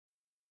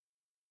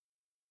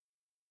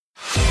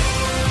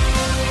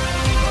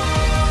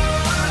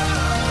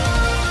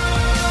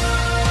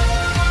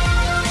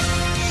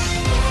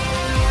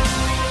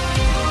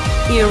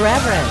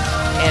Irreverent,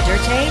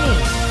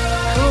 entertaining,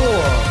 cool.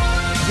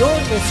 You're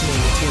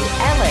listening to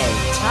LA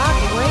Talk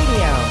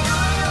Radio.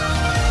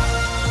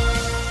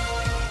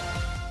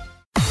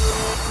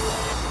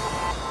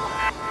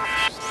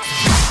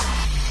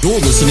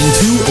 You're listening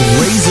to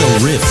Reza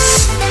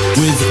Riffs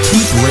with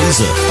Keith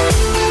Reza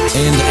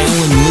and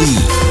Alan Lee,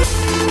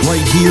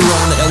 right here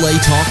on LA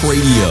Talk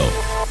Radio.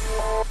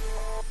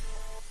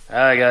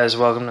 Hi guys,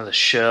 welcome to the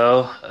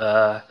show.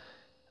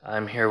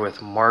 I'm here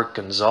with Mark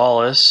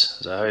Gonzalez.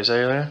 Is that how you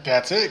say your name?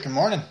 That's it. Good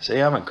morning. See,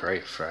 I'm a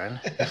great friend.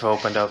 You've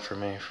opened up for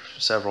me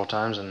several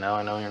times, and now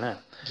I know your name.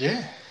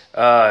 Yeah.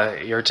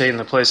 You're taking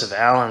the place of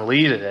Alan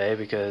Lee today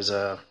because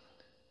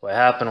what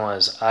happened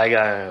was I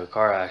got into a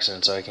car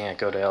accident, so I can't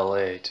go to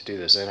LA to do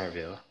this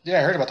interview. Yeah,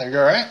 I heard about that. You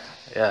all right?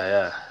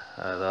 Yeah.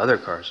 The other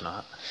car's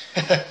not.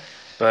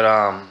 But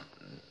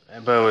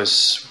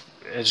it's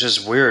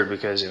just weird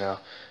because,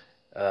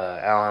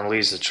 Alan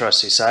Lee's the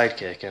trusty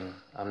sidekick, and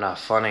I'm not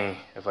funny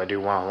if I do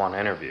one-on-one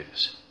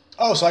interviews.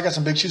 Oh, so I got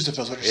some big shoes to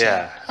fill, is what you're saying.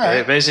 Yeah. All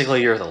right.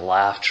 Basically, you're the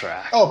laugh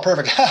track. Oh,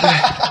 perfect.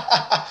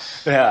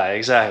 Yeah,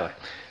 exactly.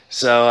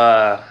 So,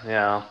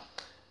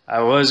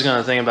 I was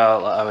thinking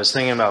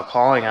about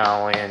calling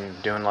Alan Lee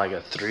and doing like a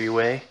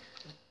three-way,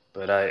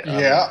 but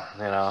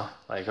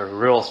like a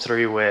real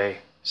three-way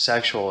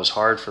sexual is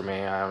hard for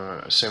me. I'm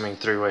assuming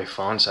three-way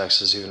phone sex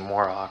is even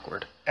more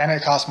awkward. And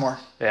it costs more.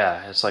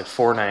 Yeah, it's like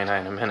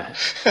 $4.99 a minute.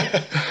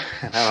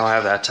 And I don't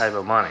have that type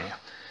of money.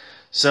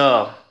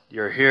 So,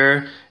 you're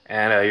here,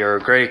 and you're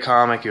a great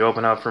comic. You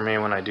open up for me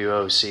when I do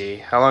OC.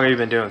 How long have you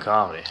been doing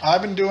comedy?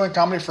 I've been doing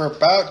comedy for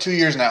about 2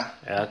 years now.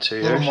 Yeah, 2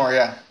 years? A little more,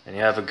 yeah. And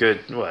you have a good,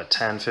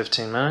 10,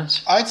 15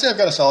 minutes? I'd say I've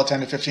got a solid 10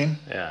 to 15.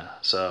 Yeah.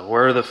 So,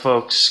 where the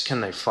folks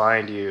can they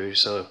find you?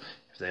 So,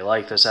 if they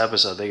like this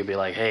episode, they could be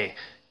like, hey,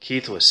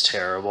 Keith was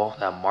terrible.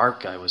 That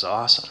Mark guy was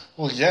awesome.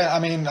 Well, yeah, I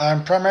mean,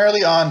 I'm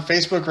primarily on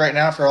Facebook right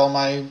now for all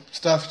my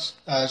stuff.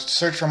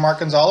 Search for Mark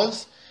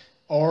Gonzalez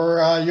or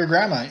your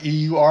grandma,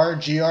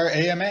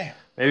 EURGRAMA.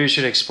 Maybe you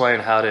should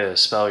explain how to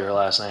spell your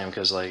last name,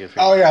 because if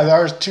Oh, yeah,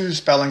 there are two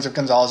spellings of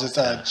Gonzalez. It's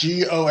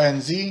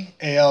Gonzalez,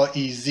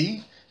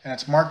 and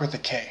it's Mark with a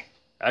K.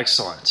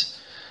 Excellent.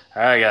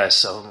 All right, guys,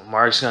 so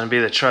Mark's going to be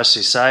the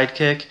trusty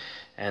sidekick,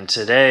 and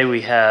today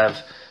we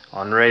have...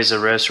 On Raise the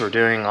Riffs, we're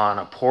doing on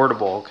a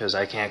portable because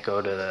I can't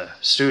go to the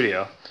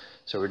studio.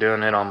 So we're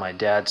doing it on my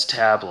dad's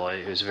tablet.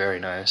 It was very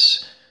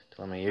nice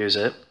to let me use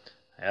it.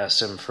 I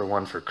asked him for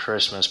one for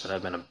Christmas, but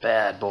I've been a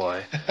bad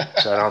boy,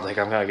 so I don't think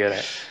I'm going to get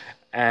it.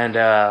 And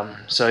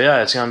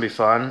it's going to be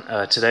fun.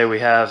 Today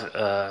we have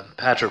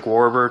Patrick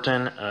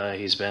Warburton.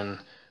 He's been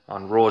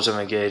on Rules of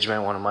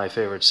Engagement, one of my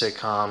favorite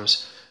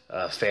sitcoms.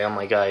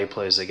 Family Guy, he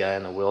plays the guy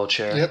in the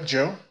wheelchair. Yep,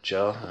 Joe.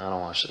 Joe? I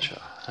don't watch the show.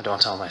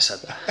 Don't tell him I said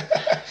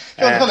that.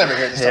 He'll never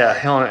hear this. Yeah,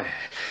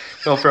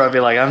 he'll probably be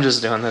like, I'm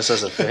just doing this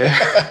as a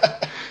favor.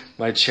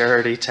 My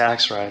charity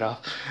tax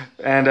write-off.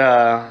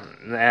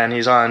 And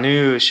he's on a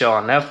new show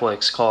on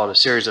Netflix called A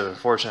Series of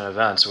Unfortunate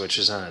Events, which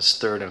is in its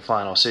third and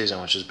final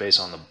season, which is based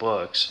on the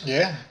books.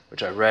 Yeah.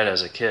 Which I read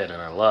as a kid and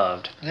I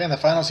loved. Yeah, and the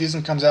final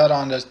season comes out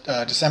on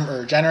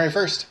January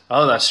 1st.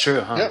 Oh, that's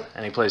true, huh? Yep.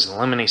 And he plays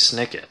Lemony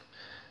Snicket.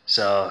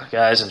 So,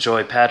 guys,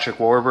 enjoy Patrick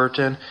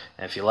Warburton.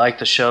 And if you like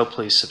the show,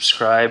 please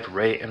subscribe,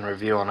 rate, and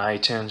review on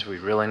iTunes. We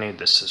really need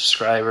the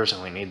subscribers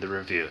and we need the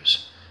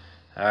reviews.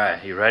 All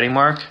right, you ready,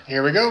 Mark?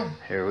 Here we go.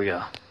 Here we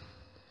go.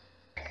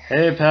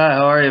 Hey, Pat,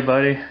 how are you,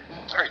 buddy?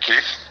 Hey,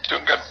 Keith.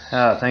 Doing good.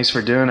 Thanks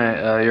for doing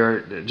it. You're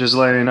just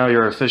letting you know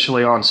you're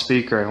officially on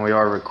speaker and we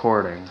are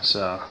recording.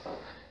 So,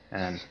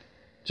 and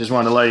just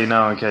wanted to let you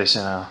know in case,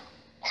 Copy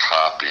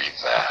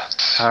that.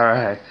 All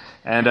right.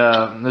 And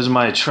this is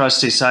my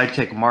trusty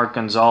sidekick, Mark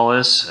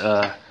Gonzalez.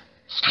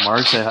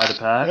 Mark, say hi to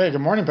Pat. Hey,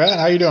 good morning, Pat.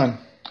 How you doing?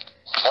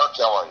 Mark,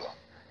 how are you?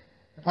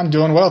 I'm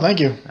doing well,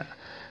 thank you.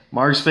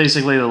 Mark's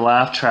basically the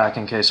laugh track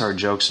in case our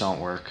jokes don't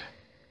work.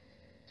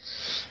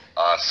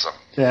 Awesome.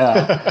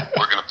 Yeah.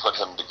 We're going to put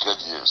him to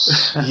good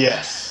use.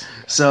 Yes.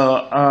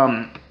 So,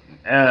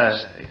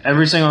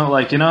 every single,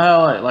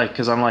 how,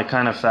 because I'm,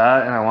 kind of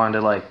fat and I wanted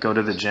to, go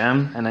to the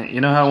gym. And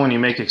you know how when you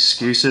make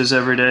excuses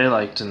every day,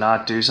 to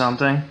not do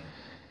something?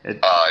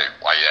 I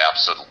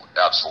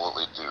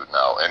absolutely do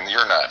now, and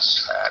you're not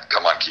fat.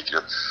 Come on, Keith,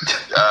 you're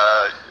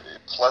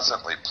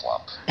pleasantly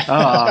plump.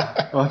 Oh,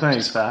 well,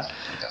 thanks, Pat.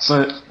 Yes.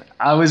 But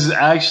I was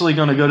actually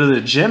going to go to the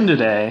gym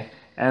today,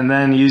 and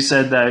then you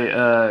said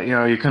that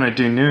you couldn't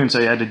do noon, so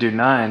you had to do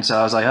 9. So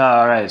I was like, oh,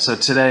 all right. So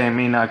today,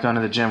 me not going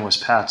to the gym was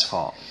Pat's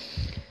fault.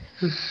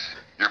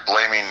 You're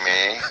blaming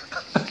me?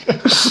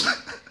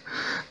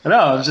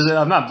 No,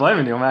 I'm not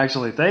blaming you. I'm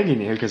actually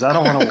thanking you because I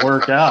don't want to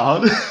work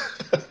out.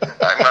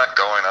 I'm not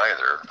going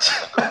either.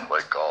 I'm going to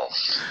play golf.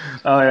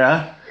 Oh,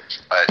 yeah?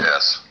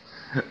 Yes.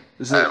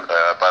 By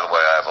the way,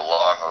 I have a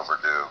long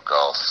overdue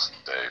golf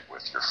date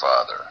with your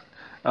father.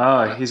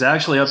 Oh, he's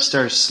actually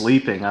upstairs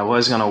sleeping. I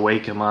was going to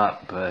wake him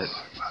up, but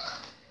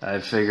I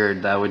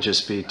figured that would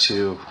just be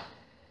too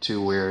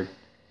weird.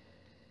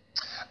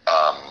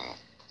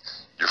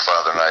 Your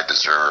father and I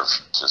deserve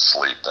to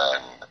sleep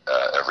in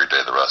every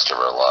day the rest of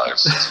our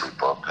lives, since we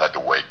both had to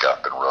wake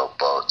up and row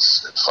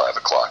boats at 5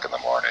 o'clock in the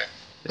morning.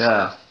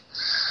 Yeah.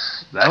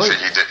 Actually,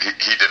 he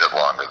did it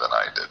longer than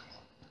I did.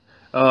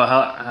 Oh,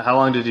 how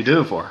long did you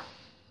do it for?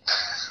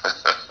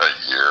 A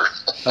year.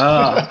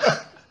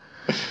 Oh.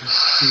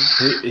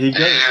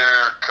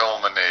 Year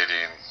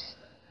culminating.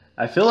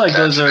 I feel like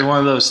those are one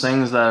of those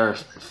things that are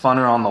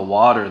funner on the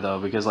water, though,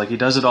 because like he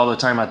does it all the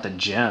time at the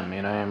gym.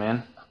 You know what I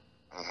mean?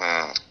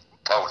 Mm-hmm.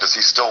 Oh, does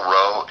he still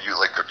row? You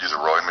like use a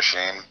rowing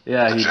machine?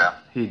 Yeah, at the gym?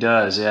 He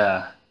does.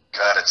 Yeah.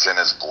 God, it's in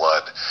his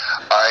blood.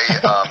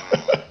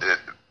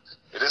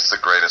 It is the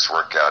greatest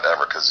workout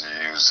ever because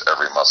you use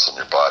every muscle in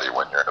your body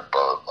when you're in a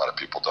boat. A lot of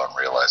people don't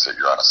realize that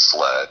you're on a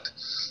sled.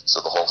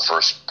 So the whole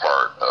first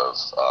part of,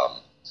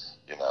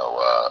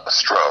 a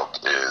stroke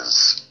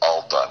is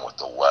all done with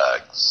the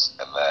legs,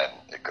 and then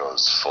it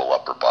goes full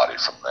upper body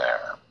from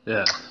there.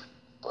 Yeah.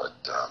 But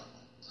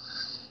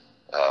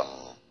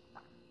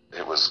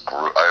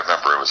I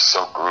remember it was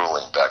so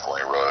grueling back when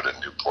we rode in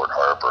Newport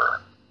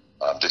Harbor.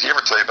 Did he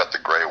ever tell you about the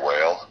gray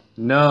whale?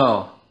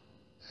 No.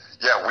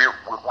 Yeah, we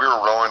were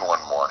rowing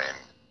one morning,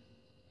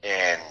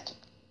 and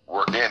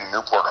we're in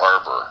Newport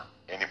Harbor,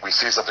 and we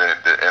see something,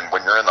 and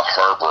when you're in the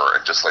harbor,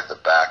 and just like the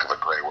back of a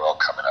gray whale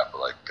coming up,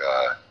 like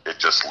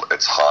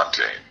it's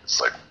haunting. It's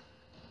like,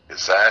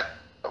 is that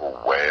a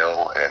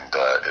whale? And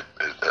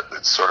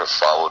it sort of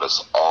followed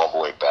us all the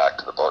way back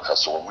to the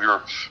boathouse. So when we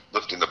were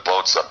lifting the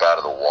boats up out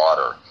of the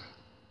water,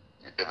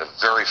 in the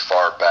very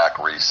far back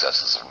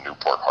recesses of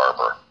Newport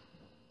Harbor,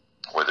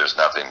 where there's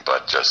nothing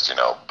but just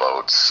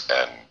boats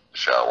and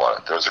shallow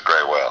water, there was a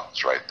gray whale.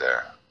 It's right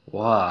there.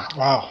 Wow.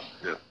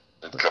 Yeah,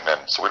 it'd come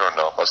in, so we don't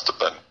know. It must have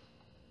been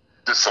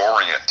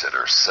disoriented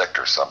or sick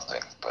or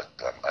something, but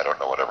I don't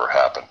know whatever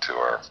happened to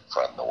our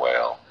friend the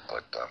whale.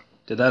 But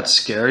did that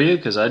scare you?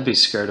 Because I'd be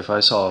scared if I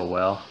saw a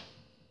whale.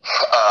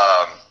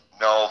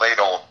 No, they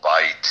don't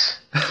bite.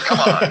 Come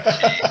on,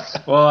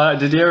 Keith. Well,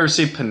 did you ever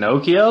see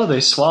Pinocchio? They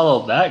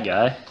swallowed that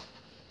guy.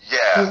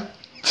 Yeah,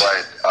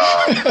 but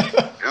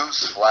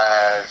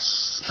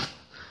newsflash,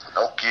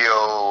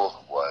 Pinocchio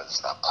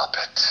was a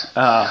puppet.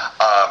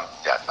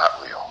 Yeah,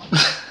 not real.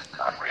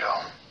 Not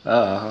real.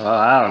 Oh, well,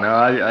 I don't know.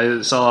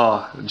 I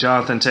saw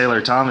Jonathan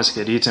Taylor Thomas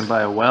get eaten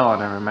by a whale,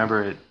 and I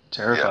remember it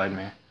terrified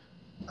me.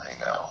 I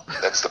know.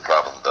 That's the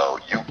problem, though.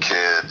 You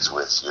kids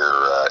with your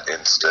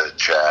Insta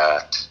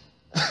chat,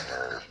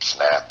 your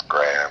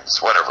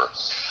Snapgrams, whatever,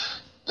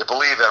 you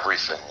believe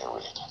everything you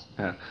read.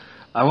 Yeah.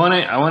 I want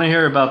to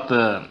hear about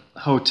the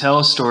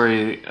hotel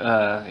story.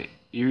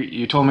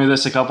 You told me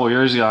this a couple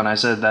years ago, and I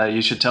said that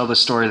you should tell the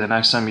story the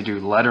next time you do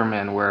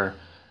Letterman, where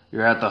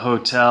you're at the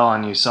hotel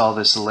and you saw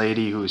this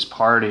lady who was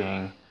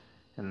partying.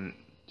 And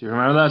do you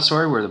remember that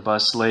story where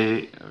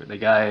the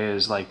guy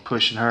is like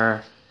pushing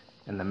her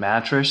in the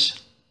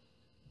mattress?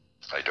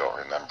 I don't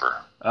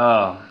remember.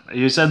 Oh,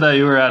 you said that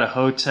you were at a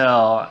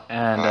hotel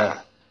and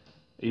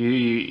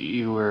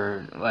you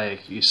were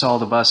like, you saw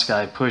the bus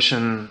guy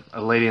pushing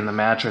a lady in the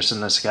mattress,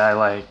 and this guy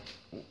like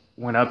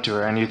went up to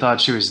her, and you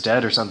thought she was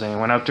dead or something. He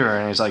went up to her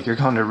and he's like, "You're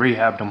going to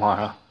rehab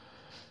tomorrow."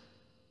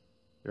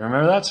 You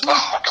remember that story?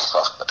 Oh,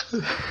 God.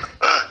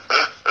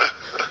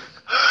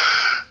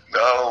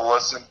 No, it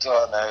wasn't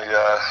on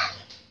a...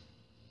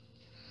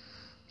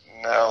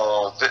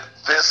 No,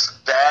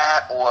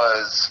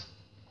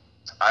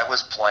 I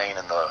was playing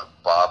in the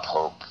Bob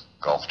Hope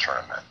golf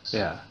tournament.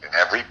 Yeah. And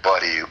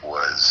everybody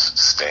was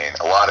staying,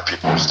 a lot of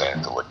people were staying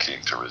at the La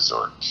Quinta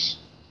resorts.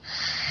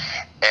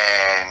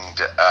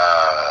 And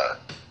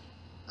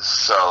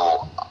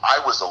so I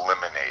was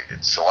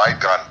eliminated. So I'd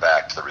gone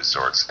back to the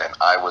resorts, and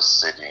I was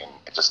sitting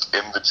just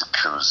in the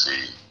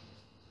jacuzzi,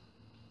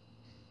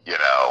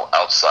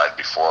 outside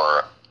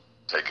before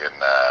taking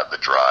the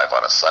drive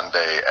on a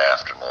Sunday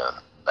afternoon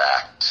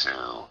back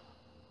to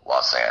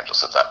Los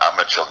Angeles. I thought, I'm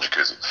going to chill in the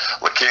jacuzzi.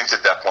 La Quinta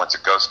at that point's a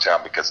ghost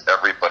town because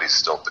everybody's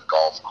still at the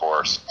golf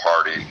course,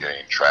 partying,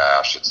 getting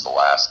trashed. It's the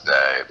last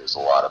day. There's a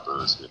lot of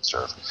booze being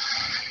served.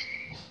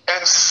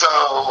 And so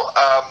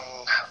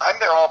I'm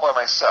there all by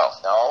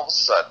myself. Now, all of a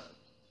sudden,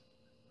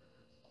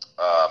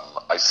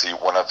 I see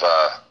one of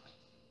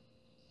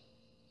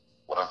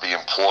the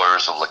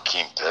employers of La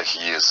Quinta.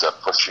 He is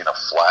pushing a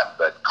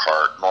flatbed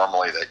cart,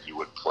 normally that you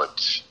would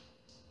put,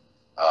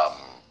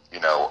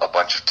 a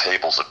bunch of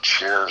tables of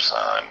chairs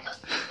on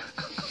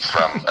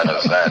from an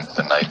event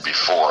the night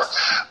before.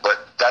 But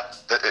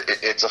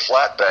it's a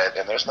flatbed,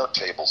 and there's no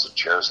tables and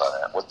chairs on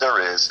it. What there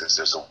is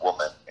there's a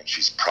woman, and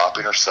she's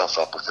propping herself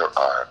up with her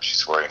arms.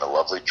 She's wearing a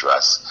lovely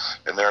dress,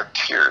 and there are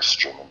tears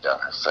streaming down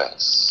her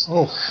face.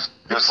 Oh.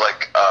 It was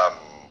like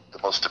the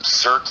most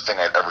absurd thing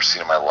I'd ever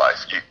seen in my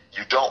life.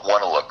 You don't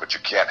want to look, but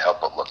you can't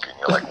help but look, and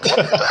you're like,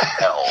 what the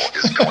hell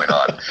is going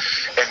on?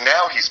 And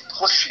now he's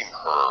pushing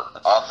her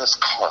on this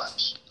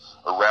cart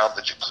around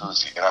the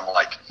jacuzzi, and I'm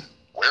like,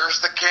 where's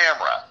the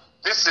camera?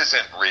 This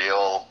isn't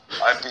real.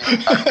 I'm being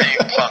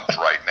punked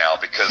right now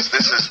because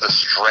this is the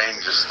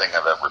strangest thing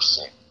I've ever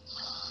seen.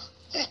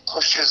 He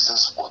pushes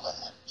this woman.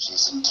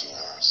 She's in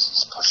tears.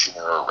 He's pushing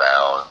her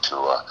around to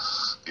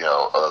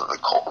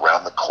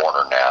around the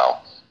corner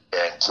now,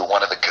 and to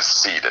one of the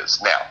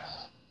casitas. Now,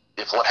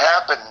 if what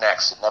happened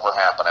next had never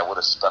happened, I would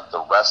have spent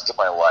the rest of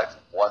my life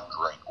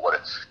wondering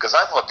because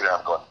I'm looking at it,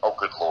 I'm going, oh,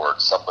 good Lord,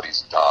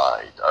 somebody's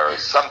died or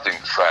something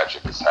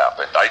tragic has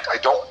happened. I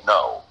don't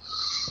know.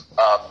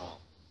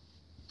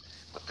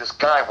 But this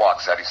guy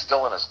walks out. He's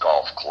still in his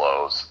golf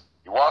clothes.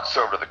 He walks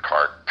over to the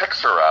cart,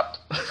 picks her up,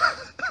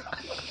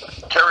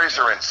 carries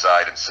her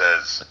inside, and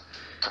says,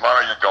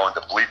 tomorrow you're going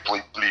to bleep,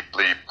 bleep, bleep,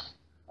 bleep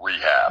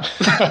rehab.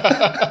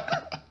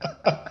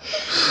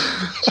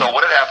 So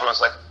what had happened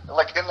was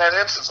like in that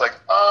instance, like,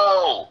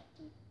 oh,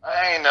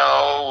 I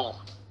know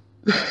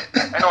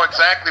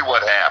exactly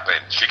what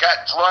happened. She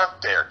got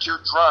drunk there, too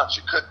drunk.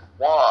 She couldn't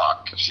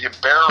walk. She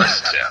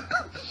embarrassed him.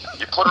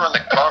 You put her in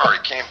the car. He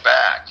came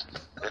back,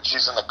 and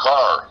she's in the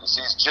car. He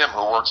sees Jim,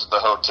 who works at the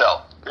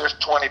hotel. Here's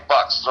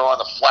 $20. Throw on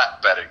the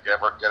flatbed and get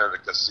her to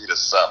Casita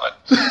 7.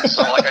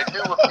 So, like, I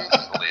knew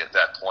immediately at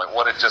that point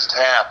what had just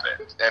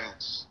happened.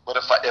 But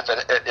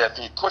if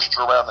he pushed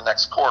her around the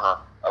next corner,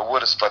 I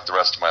would have spent the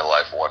rest of my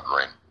life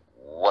wondering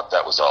what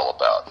that was all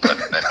about. But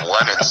in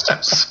one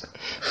instance,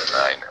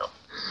 I knew.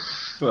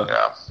 Well,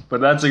 yeah.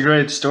 But that's a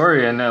great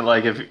story. And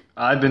like, if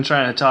I've been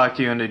trying to talk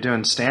you into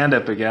doing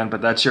stand-up again,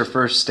 but that's your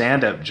first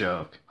stand-up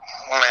joke.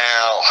 Well,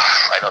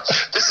 I don't.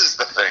 This is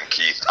the thing,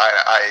 Keith.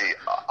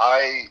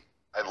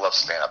 I love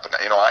stand-up, and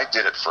I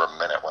did it for a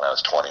minute when I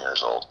was 20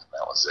 years old. And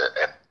that was it.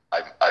 And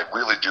I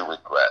really do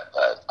regret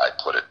that I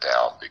put it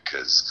down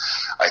because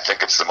I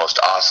think it's the most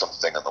awesome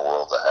thing in the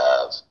world to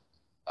have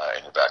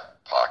in your back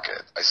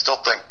pocket. I still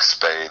think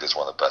Spade is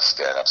one of the best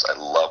stand-ups. I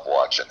love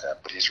watching him,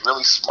 but he's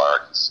really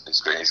smart.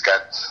 He's great. He's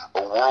got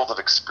a world of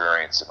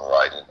experience in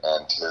writing,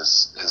 and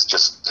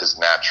his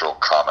natural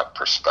comic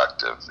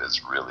perspective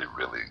is really,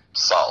 really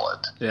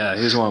solid. Yeah,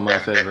 he's one of my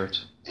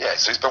favorites. Yeah,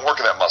 so he's been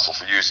working that muscle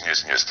for years and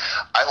years and years.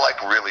 I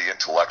like really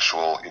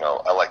intellectual,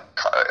 I like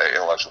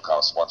intellectual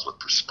comics, ones with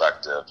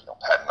perspective.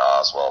 Patton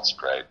Oswalt's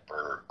great,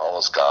 or all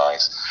those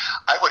guys.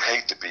 I would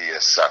hate to be a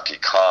sucky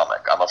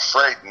comic. I'm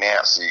afraid now,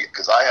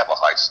 because I have a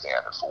high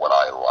standard for what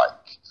I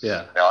like.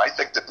 Yeah. Now, I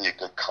think to be a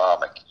good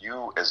comic,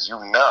 as you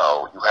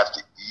know, you have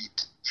to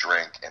eat,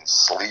 drink, and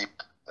sleep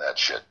that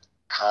shit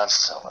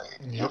constantly.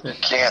 You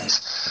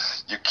can't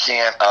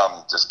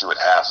just do it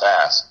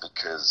half-assed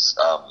because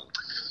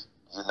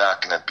you're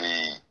not going to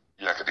be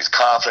as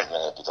confident, you're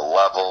not going to be the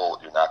level,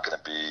 you're not going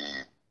to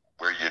be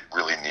where you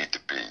really need to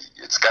be.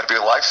 It's got to be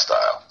a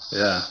lifestyle.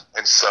 Yeah.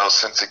 And so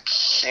since it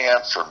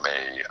can't for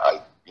me, I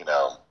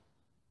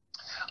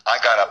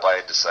got up, I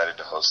had decided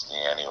to host the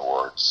Annie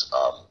Awards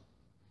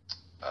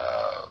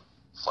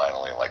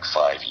finally like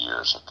 5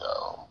 years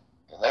ago.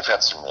 And they've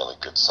had some really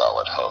good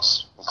solid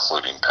hosts,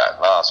 including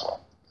Patton Oswalt.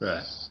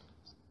 Right.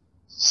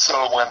 So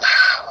when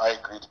I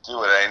agreed to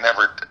do it,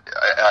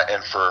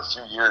 and for a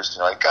few years,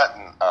 I'd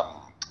gotten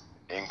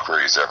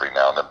inquiries every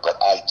now and then, but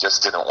I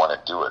just didn't want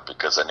to do it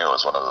because I knew it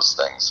was one of those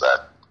things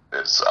that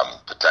is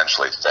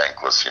potentially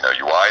thankless. You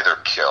either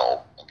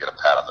kill and get a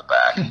pat on the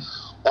back,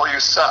 or you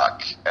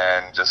suck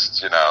and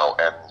just,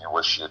 and you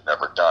wish you'd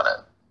never done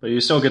it. But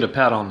you still get a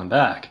pat on the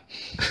back.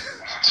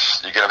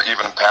 You get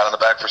even a pat on the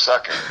back for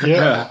sucking.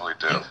 Yeah. You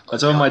do.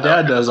 That's what my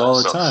dad does all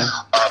the time.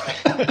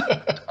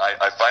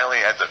 I finally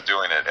ended up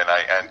doing it, and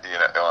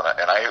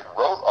I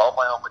wrote all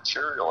my own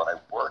material, and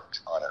I worked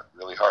on it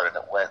really hard, and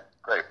it went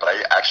great. But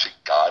I actually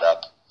got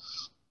up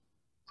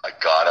at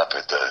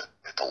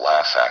the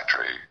Laugh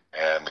Factory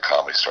and the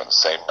Comedy Store on the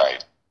same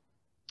night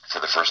for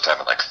the first time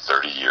in like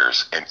 30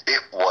 years, and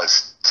it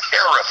was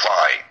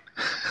terrifying,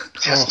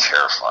 just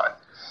terrifying.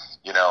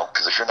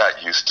 Because if you're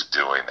not used to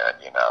doing it,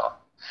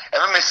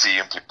 and then they see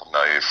you and people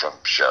know you from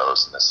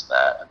shows and this and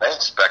that, and they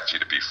expect you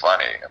to be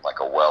funny and like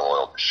a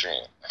well-oiled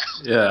machine.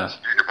 Yeah.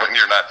 When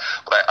you're not.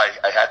 But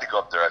I had to go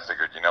up there. I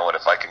figured, what,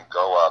 if I can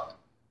go up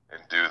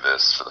and do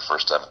this for the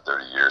first time in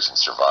 30 years and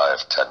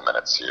survive 10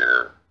 minutes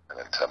here and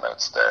then 10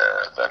 minutes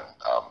there, then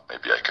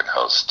maybe I can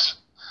host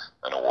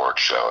an award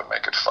show and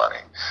make it funny.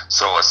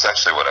 So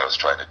essentially what I was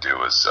trying to do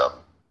was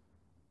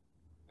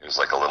it was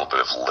like a little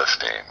bit of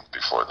lifting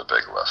before the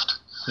big lift.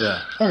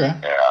 Yeah. Okay.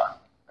 Yeah.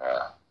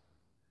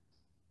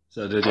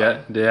 So did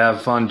you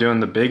have fun doing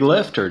the big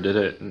lift, or did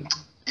it?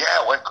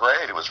 Yeah, it went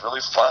great. It was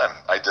really fun.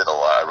 I wrote a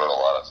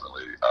lot of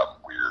really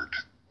weird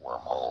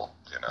wormhole,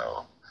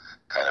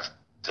 kind of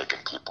taking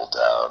people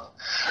down.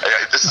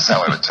 This is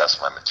how I would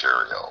test my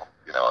material.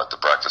 At the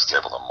breakfast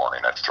table in the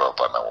morning, I'd throw it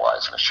by my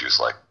wife, and she was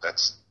like,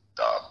 "That's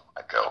dumb."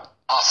 I'd go,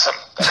 "Awesome."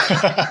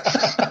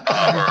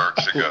 Or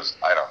she goes,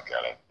 "I don't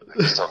get it."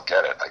 I just don't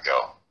get it. I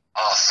go,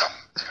 "Awesome.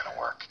 It's going to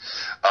work."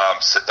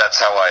 So that's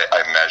how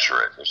I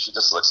measure it. If she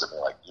just looks at me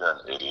like, "You're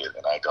an idiot,"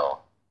 and I don't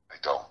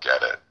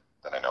get it,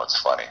 then I know it's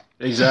funny.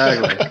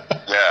 Exactly.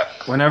 Yeah.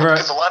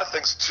 Because a lot of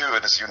things too,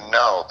 and as you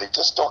know, they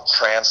just don't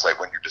translate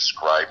when you're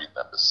describing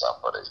them to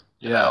somebody.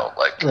 Yeah.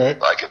 Right.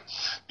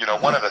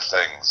 One of the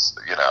things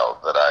that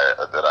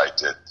I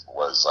did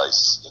was I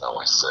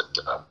said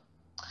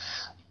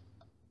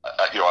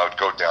I would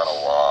go down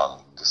a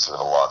long this is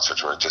a long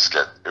stretch where it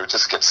would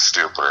just get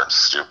stupider and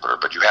stupider,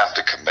 but you have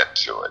to commit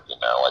to it.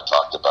 I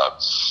talked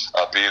about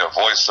being a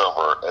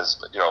voiceover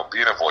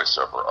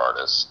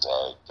artist.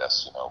 I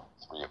guess,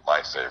 three of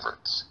my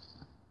favorites,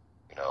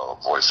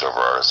 voiceover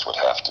artists would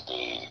have to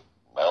be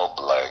Mel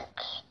Blanc,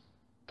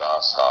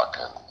 Dos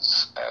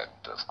Hawkins,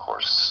 and of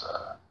course,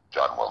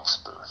 John Wilkes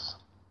Booth.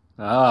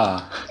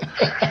 Ah.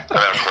 And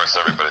then, of course,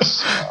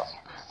 everybody's,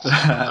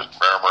 the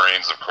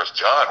Marines, of course,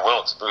 John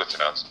Wilkes Booth,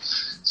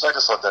 So I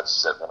just let that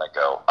sit, and I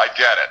go, I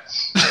get it.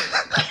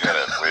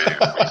 We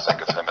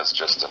think of him as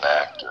just an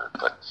actor,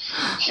 but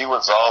he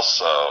was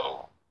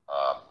also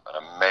an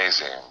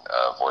amazing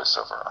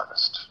voiceover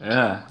artist.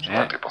 Yeah. Which a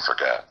lot of people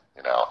forget,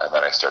 And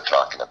then I start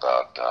talking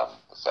about the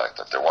fact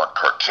that there weren't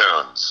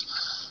cartoons,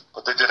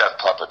 but they did have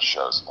puppet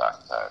shows back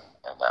then,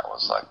 and that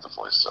was like the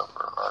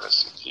voiceover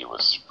artist. He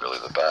was really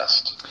the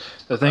best.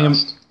 The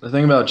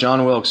thing about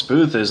John Wilkes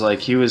Booth is like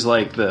he was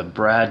like the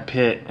Brad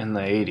Pitt in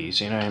the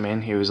 80s. You know what I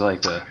mean? He was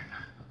like the.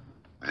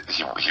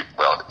 He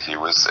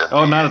was.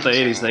 Not at the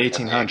 80s, the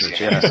 1800s.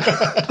 Yeah.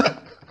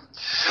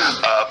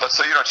 But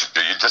so what you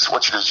do.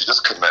 What you do is you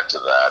just commit to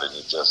that, and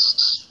you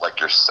just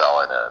you're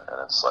selling it,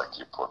 and it's like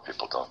you poor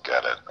people don't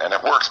get it, and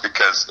it works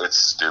because it's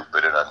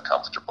stupid and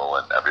uncomfortable,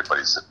 and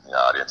everybody's in the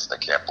audience and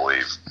they can't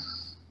believe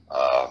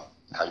how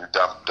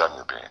dumb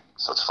you're being.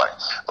 So it's funny.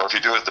 But if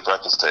you do it at the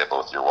breakfast table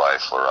with your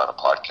wife or on a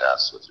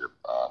podcast with your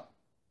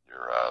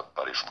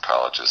buddy from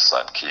college's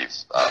son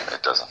Keith,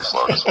 it doesn't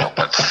float as well.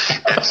 But it's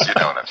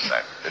what I'm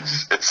saying.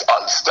 It's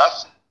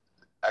stuff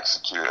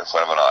executed in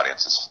front of an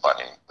audience is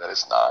funny. That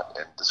is not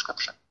in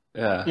description.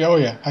 Yeah. Oh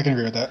yeah, I can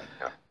agree with that.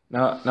 Yeah.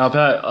 Now,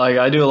 Pat,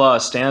 I do a lot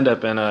of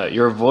stand-up, and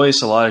your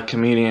voice, a lot of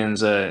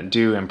comedians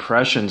do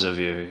impressions of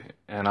you,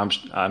 and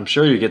I'm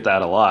sure you get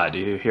that a lot. Do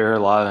you hear a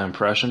lot of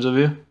impressions of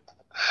you?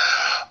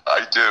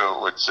 I do,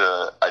 which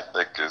I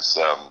think is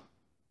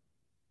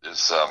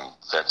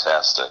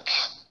fantastic.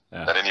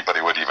 Yeah. That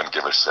anybody would even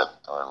give a shit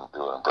or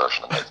do an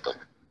impression of me, but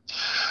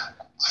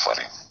it's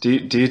funny.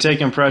 Do you take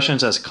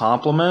impressions as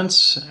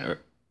compliments?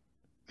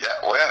 Yeah,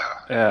 well,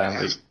 yeah.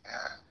 Yeah.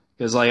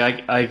 Because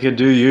I could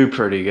do you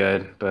pretty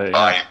good, but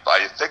I'm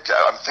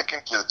thinking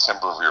through the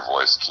timbre of your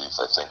voice, Keith.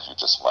 I think you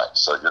just might,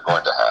 so you're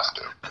going to have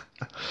to.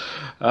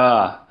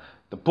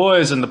 The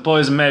poison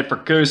made for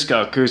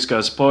Cusco.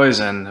 Cusco's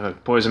poison.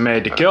 Poison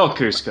made to kill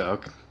Cusco.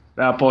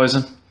 That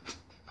poison.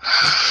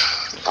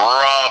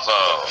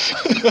 Bravo.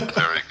 Very good.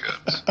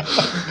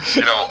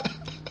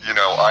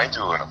 I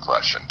do an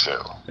impression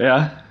too.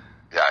 Yeah?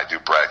 Yeah, I do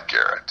Brad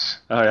Garrett.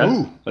 Oh yeah?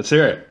 Ooh. Let's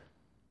hear it.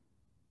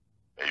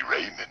 Hey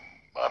Raymond,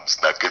 Mom's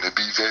not gonna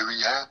be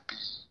very happy.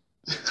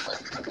 It's my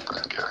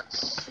Brad Garrett.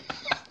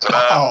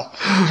 Wow.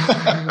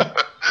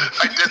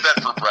 I did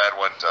that for Brad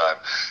one time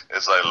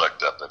as I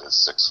looked up at his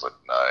 6'9"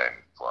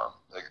 form.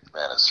 Like,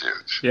 man is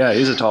huge. Yeah,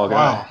 he's a tall guy.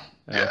 Wow.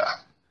 Yeah.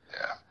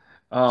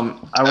 And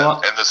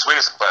the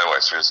sweetest guy in the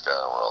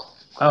world.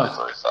 Really,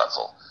 very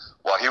thoughtful.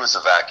 While he was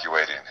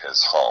evacuating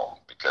his home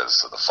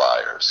because of the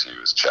fires, he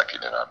was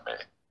checking in on me.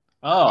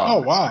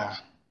 Oh wow.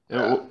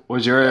 You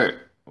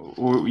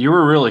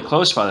were really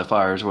close by the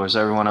fires. Was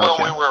everyone okay?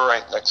 Well, we were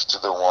right next to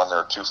the one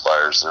or two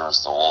fires. There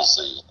was the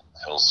Woolsey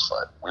Hills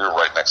fire. We were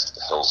right next to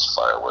the Hills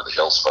fire, where the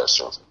Hills fire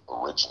sort of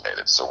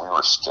originated. So we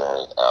were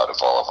staring out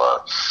of all of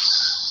our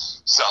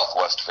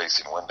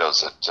southwest-facing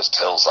windows at just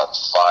hills on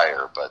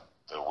fire, but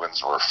the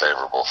winds were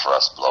favorable for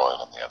us blowing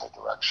in the other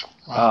direction.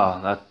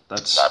 Oh,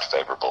 that's not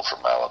favorable for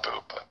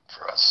Malibu, but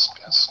for us,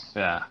 yes.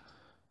 Yeah.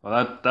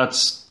 Well,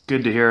 that's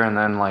good to hear, and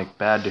then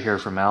bad to hear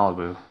from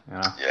Malibu.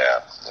 Yeah.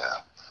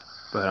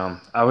 But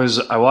I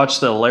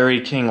watched the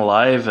Larry King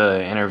Live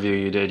interview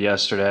you did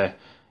yesterday,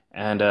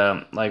 and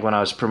when I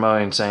was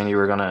promoting, saying you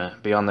were gonna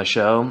be on the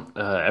show,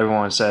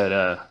 everyone said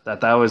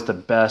that was the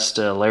best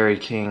Larry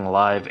King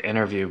Live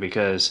interview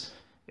because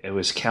it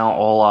was Count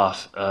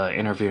Olaf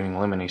interviewing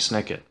Lemony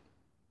Snicket.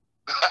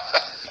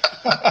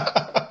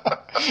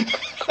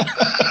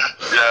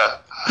 Yeah,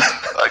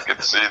 I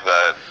could see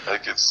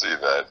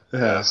that. Yeah.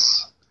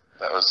 Yes,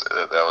 that was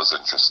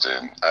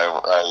interesting. I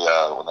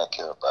when that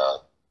came about, I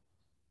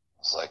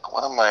was like, I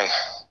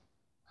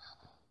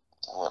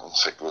wouldn't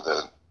figure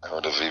that I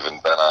would have even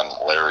been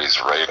on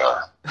Larry's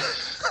radar.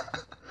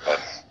 But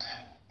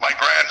my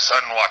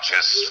grandson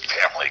watches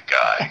Family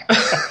Guy.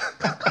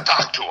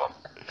 Talk to him.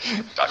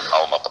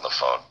 Call him up on the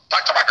phone.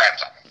 Talk to my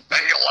grandson.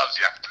 He loves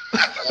you. I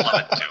love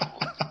it too.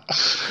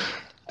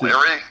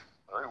 Larry, you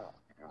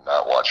do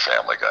not watch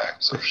Family Guy,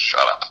 so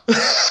shut up.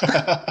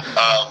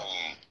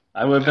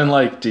 I would have been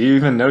like, do you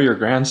even know your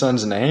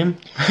grandson's name?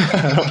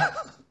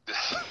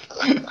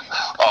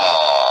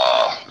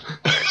 Oh,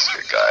 he's a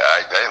good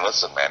guy. Hey,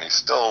 listen, man, he's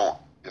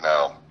still,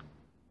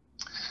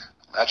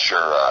 not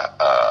sure,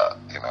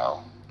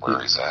 where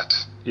he's at.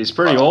 He's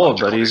pretty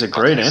old, but he's a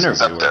great interviewer.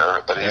 He's up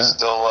there, but he's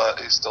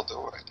still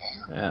doing it.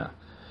 Yeah.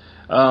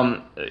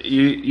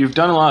 You've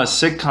done a lot of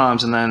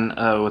sitcoms, and then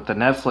with the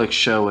Netflix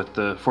show with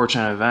the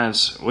Fortunate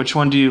Events, which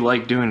one do you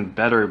like doing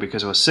better?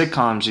 Because with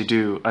sitcoms,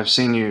 I've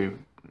seen you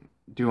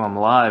do them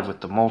live with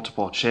the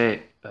multiple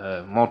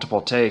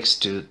takes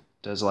to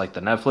Does like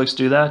the Netflix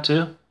do that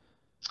too?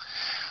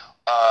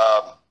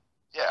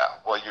 Yeah.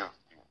 Well, you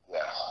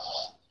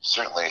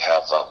certainly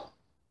have a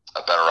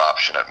better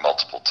option at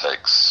multiple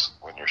takes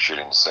when you're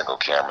shooting a single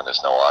camera and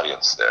there's no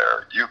audience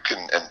there. You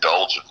can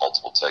indulge in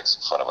multiple takes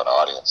in front of an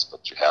audience,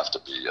 but you have to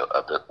be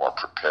a bit more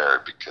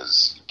prepared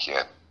because you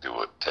can't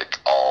do it take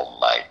all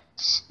night.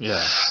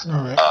 Yeah.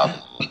 All right.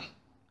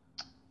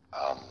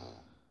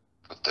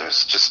 But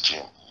there's just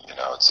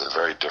it's a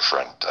very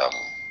different.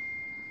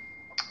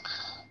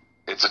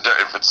 It's a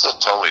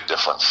totally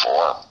different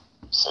form.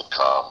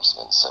 Sitcoms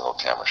and single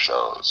camera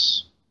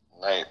shows,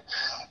 right?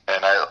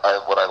 And I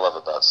what I love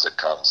about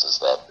sitcoms is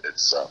that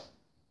it's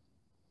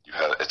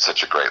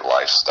such a great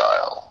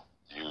lifestyle.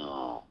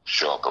 You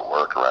show up at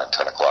work around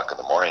 10 o'clock in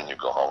the morning, you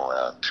go home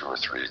around 2 or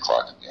 3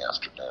 o'clock in the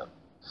afternoon.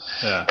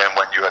 Yeah. And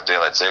when you have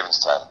daylight savings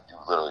time, you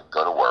literally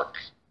go to work,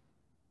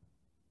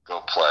 go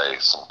play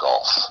some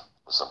golf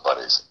with some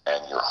buddies,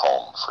 and you're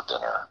home for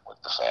dinner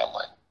with the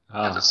family.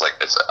 Oh. And it's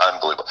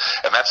unbelievable.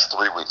 And that's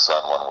 3 weeks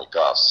on, 1 week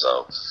off.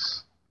 So,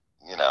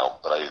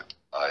 but I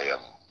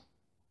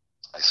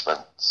spent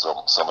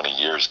so many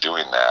years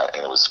doing that,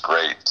 and it was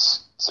great.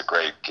 It's a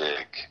great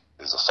gig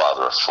as a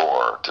father of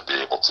 4 to be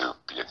able to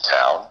be in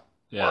town.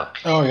 Yeah. Work,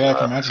 Oh, yeah, I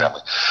can imagine.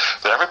 family.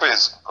 But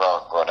everybody's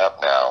grown up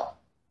now,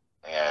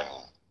 and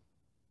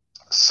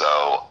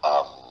so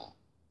I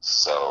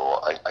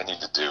need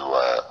to do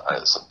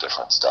some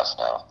different stuff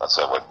now. That's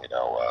why when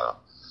the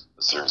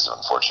series of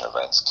unfortunate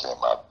events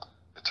came up,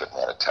 it took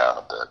me out of town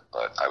a bit,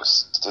 but I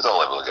was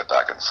still able to get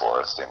back and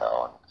forth, and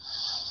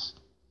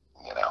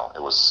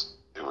it was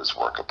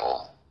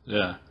workable.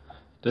 Yeah.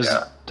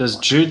 Does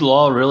Jude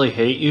Law really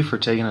hate you for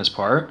taking his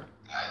part?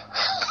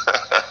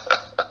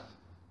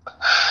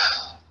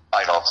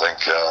 I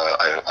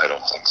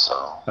don't think so.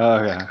 Oh,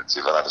 okay. I think it's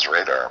even on his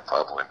radar.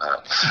 Probably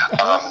not.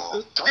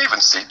 Do we even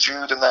see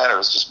Jude in that, or it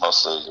was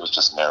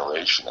just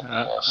narration in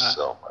the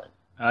film? Right?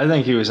 I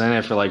think he was in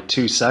it for like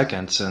 2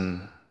 seconds,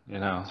 and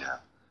Yeah,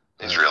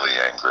 he's really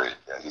angry.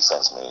 Yeah, he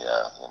sends me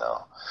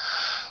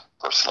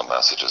personal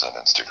messages on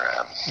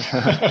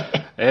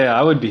Instagram. hey,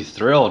 I would be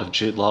thrilled if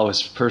Jude Law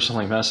was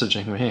personally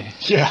messaging me.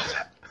 Yeah.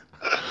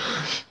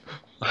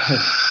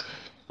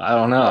 I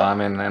don't know. I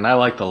mean, and I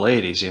like the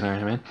ladies, you know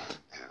what I mean?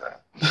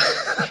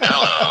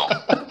 Hello.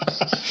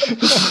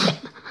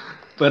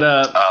 But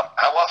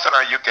how often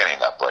are you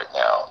getting up right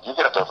now? You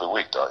get up every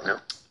week, don't you?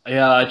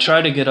 yeah, I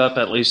try to get up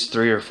at least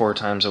 3 or 4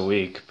 times a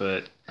week,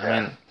 but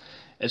I mean,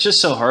 it's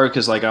just so hard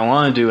because like I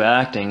want to do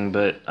acting,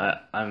 but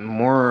I'm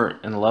more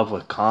in love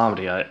with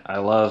comedy. I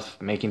love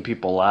making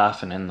people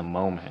laugh and in the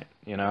moment,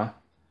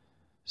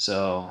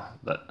 So,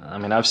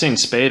 I've seen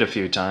Spade a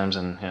few times,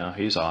 and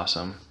he's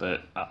awesome.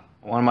 But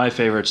one of my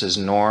favorites is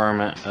Norm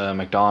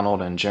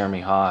Macdonald and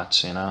Jeremy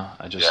Hotz.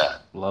 I just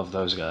love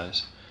those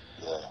guys.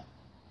 Yeah.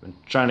 I'm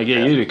trying to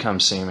get you to come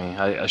see me.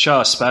 I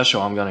shot a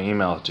special. I'm going to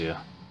email it to you.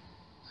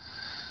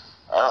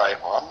 All right.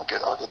 Well, I'll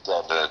get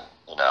down to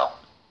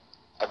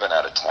I've been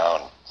out of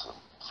town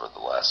for the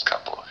last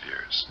couple of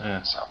years.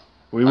 Yeah. So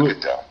We I'll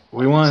get down.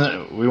 we want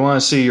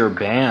to see your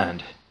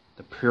band,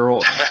 the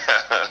Pure.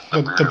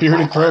 The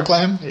Bearded Crow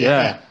Clan?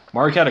 Yeah.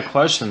 Mark had a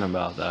question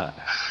about that.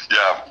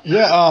 Yeah.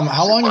 Yeah,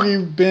 how long have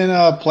you been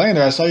playing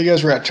there? I saw you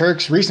guys were at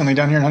Turks recently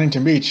down here in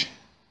Huntington Beach.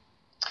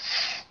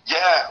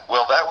 Yeah,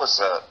 well,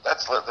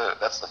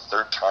 that's the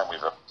third time we've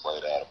ever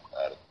played out of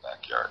the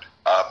backyard.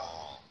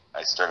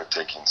 I started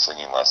taking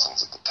singing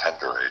lessons at the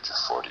tender age of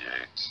 48.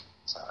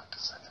 So I like to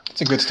say.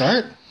 It's a good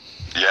start.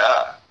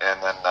 Yeah,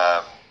 and then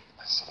I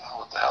said, "Oh,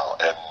 what the hell?"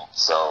 And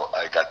so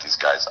I got these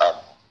guys. I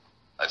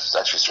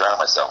actually surrounded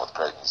myself with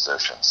great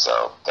musicians,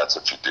 so that's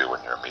what you do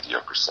when you're a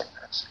mediocre singer.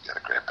 So you get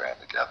a great band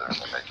together and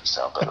they make you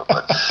sound better.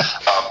 But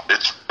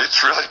it's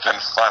really been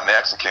fun. They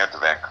actually came to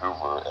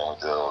Vancouver and we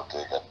did a little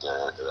gig up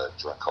there at a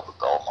joint called the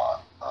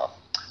Belmont on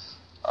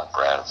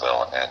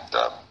Granville, and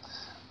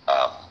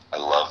I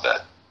love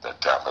that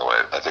town. By the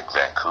way, I think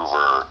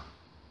Vancouver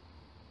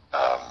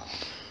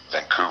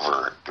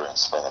during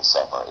spring and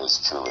summer is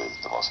truly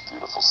the most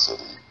beautiful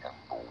city in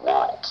the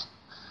world.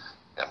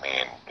 I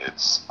mean,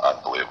 it's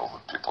unbelievable.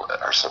 The people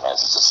are so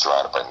nice. It's just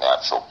surrounded by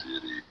natural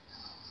beauty.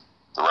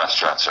 The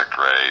restaurants are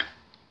great.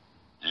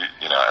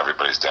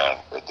 Everybody's down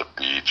at the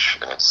beach,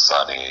 and it's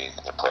sunny,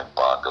 and they're playing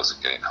bongos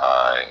and getting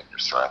high, and you're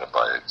surrounded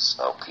by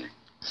snow peak,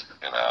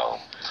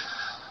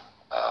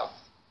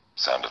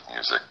 sound of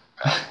music.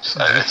 It's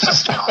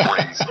just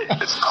crazy.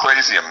 It's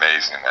crazy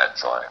amazing, that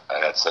joint. I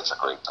had such a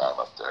great time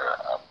up there.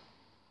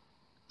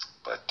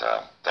 But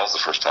that was the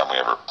first time we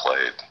ever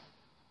played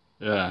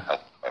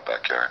at my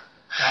backyard.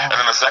 And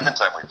then the second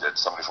time we did,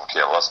 somebody from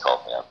KLS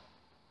called me up.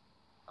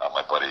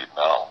 My buddy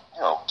Mel.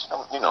 You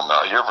know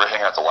Mel. You ever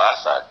hang out at the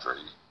Laugh Factory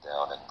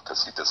down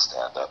because he does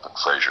stand up, and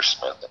Fraser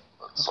Smith.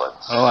 So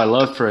I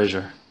love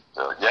Fraser.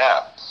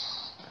 Yeah.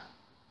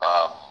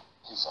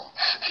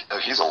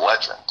 He's a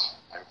legend.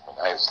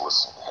 I was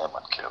listening to him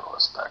on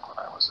KLS back when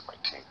I was in my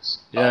teens.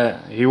 Yeah,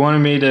 he wanted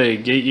me to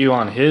get you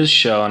on his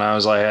show, and I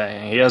was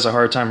like, he has a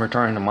hard time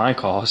returning to my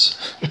calls.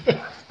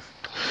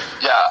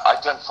 Yeah,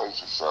 I've done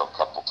Fraser's show a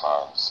couple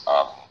times,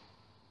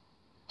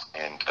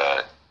 and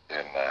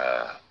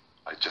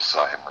I just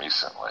saw him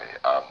recently.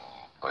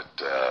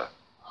 But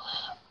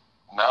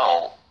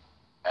Mel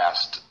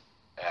asked,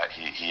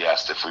 he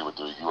asked if we would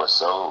do a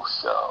USO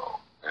show,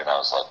 and I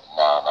was like,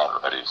 no, I'm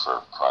not ready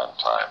for prime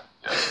time.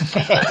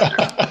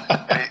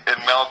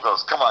 And Mel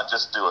goes, come on,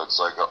 just do it.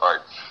 So I go, all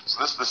right. So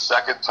this is the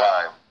second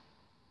time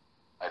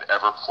I'd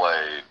ever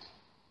played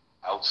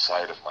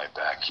outside of my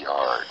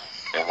backyard,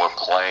 and we're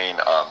playing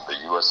the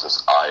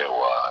USS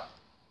Iowa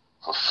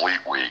for Fleet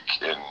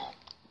Week in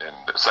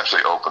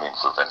essentially opening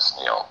for Vince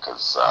Neil,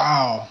 because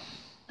Wow.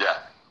 yeah,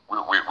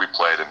 we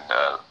played in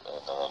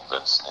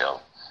Vince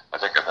Neil. I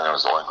think, and then it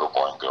was Oingo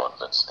Boingo and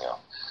Vince Neil.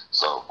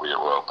 So we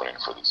were opening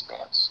for these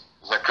bands.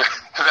 Isn't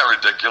that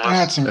ridiculous?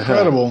 That's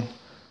incredible.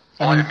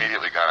 Well, I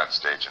immediately got on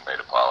stage and made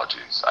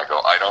apologies. I go,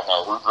 I don't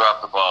know who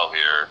dropped the ball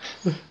here.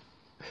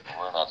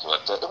 We're not doing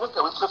it. We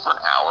played for an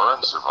hour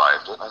and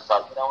survived it. And I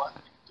thought, you know what,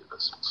 we can do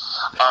this.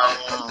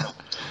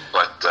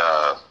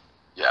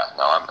 Yeah,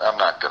 no, I'm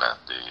not gonna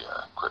be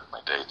quit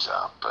my day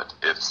job, but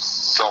it's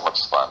so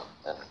much fun.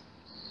 And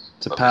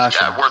It's a passion.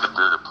 yeah, we're the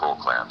bearded Pearl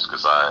Clams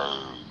because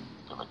I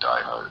am a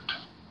diehard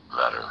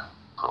veteran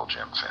Pearl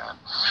Jam fan.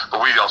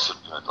 But we also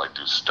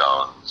do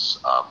Stones,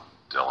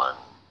 Dylan.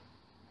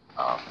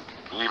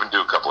 We even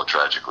do a couple of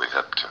Tragically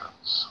Hip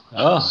tunes.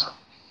 Oh.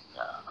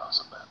 Yeah, that was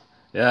a band.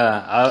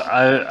 Yeah,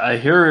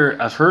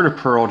 I've heard of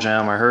Pearl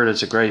Jam. I heard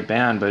it's a great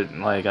band, but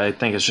I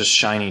think it's just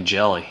shiny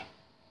jelly.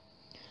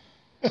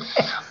 It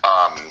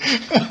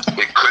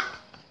could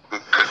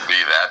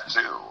be that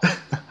too.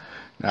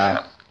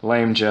 Nah,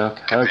 lame joke.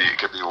 It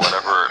could be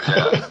whatever.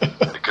 Yeah,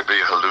 it could be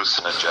a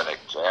hallucinogenic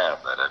jam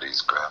that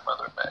Eddie's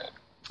grandmother made.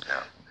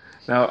 Yeah.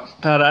 Now,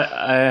 Pat,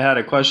 I had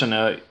a question.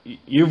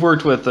 You've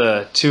worked with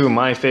two of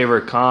my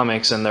favorite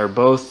comics, and they're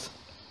both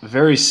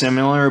very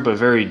similar but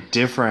very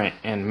different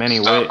in many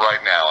ways. Stop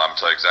right now. I'm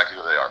telling you exactly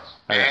who they are.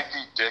 Okay.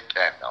 Andy, Dick,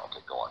 and no. Okay,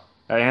 go on.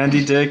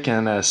 Andy, Dick,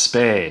 and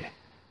Spade.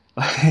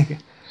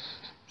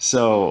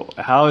 So,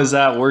 how is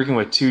that working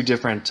with two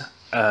different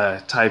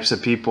types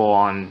of people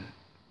on,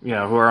 who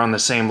are on the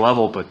same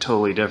level but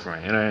totally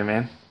different? You know what I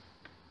mean?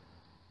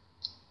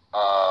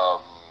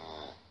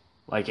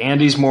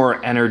 Andy's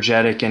more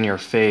energetic in your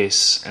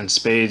face, and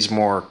Spade's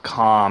more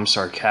calm,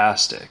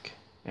 sarcastic.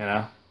 You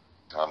know?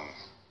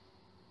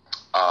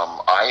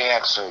 I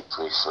actually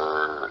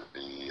prefer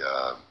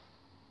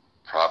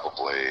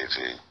probably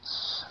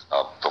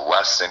the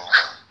less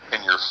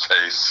in your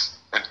face,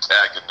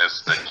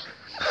 antagonistic,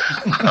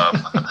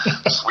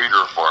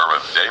 sweeter form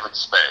of David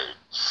Spade.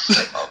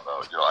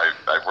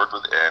 I've worked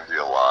with Andy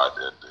a lot,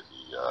 and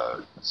he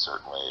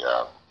certainly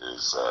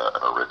is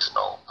an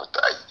original. But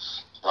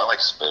I like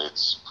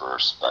Spade's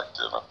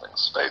perspective on things.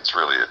 Spade's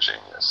really a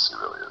genius. He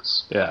really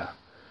is. Yeah.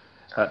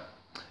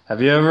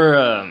 Have you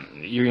ever,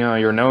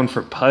 you're known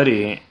for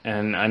putty,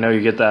 and I know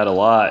you get that a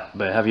lot,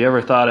 but have you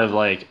ever thought of,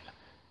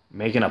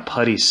 making a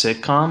putty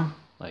sitcom?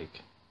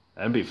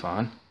 That'd be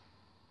fun.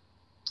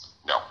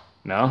 No.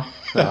 No?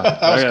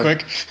 That was Okay.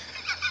 quick.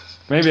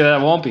 Maybe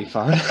that won't be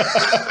fun.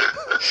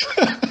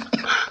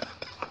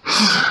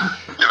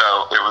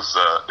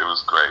 It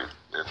was great,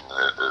 and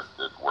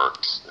it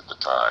worked at the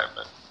time,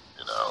 and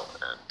it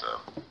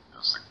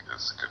was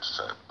a good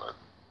fit, but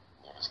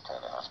you just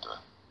kind of have to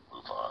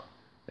move on.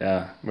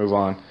 Yeah, move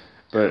on.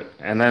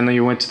 And then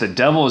you went to the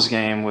Devils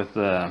game with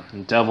the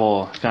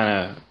Devil kind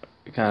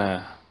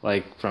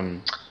of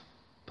from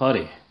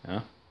putty,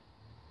 yeah?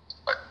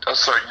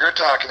 So you're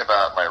talking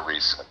about my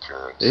recent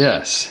appearance?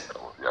 Yes.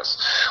 Yes.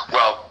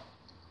 Well,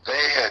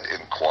 they had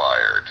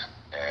inquired,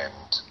 and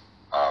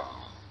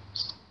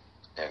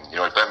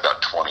it'd been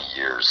about 20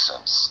 years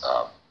since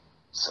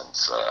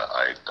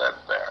I'd been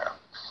there,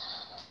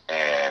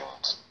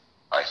 and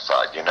I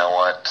thought, you know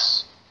what?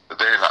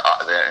 They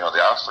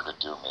offered to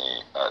do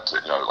me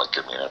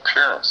give me an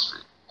appearance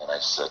fee, and I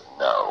said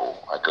no.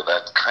 I go,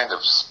 that kind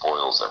of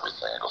spoils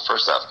everything. I go,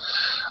 first off,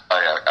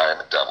 I'm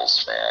a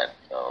Devils fan.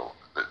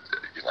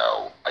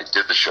 I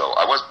did the show.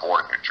 I was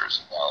born in New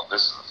Jersey. Now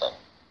this is the thing.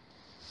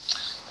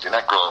 Did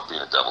not grow up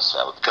being a Devils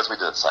fan, but because we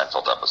did a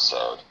Seinfeld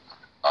episode,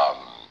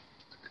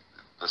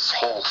 this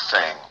whole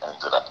thing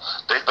ended up.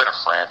 They'd been a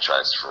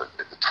franchise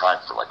at the time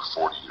for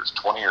 40 years,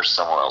 20 years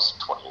somewhere else,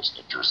 and 20 years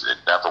in New Jersey.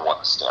 They'd never won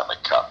the Stanley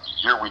Cup. The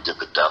year we did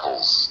the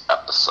Devils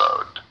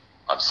episode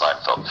on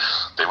Seinfeld,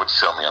 they would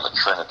film me on the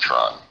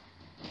Trinitron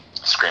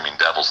screaming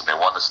Devils, and they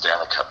won the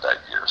Stanley Cup that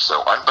year.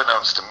 So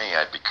unbeknownst to me,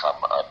 I'd become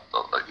a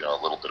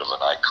little bit of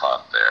an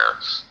icon there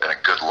and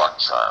a good luck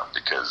charm,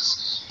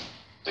 because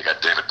they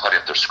got David Putty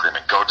up there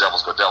screaming, "Go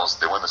Devils, go Devils!"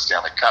 They win the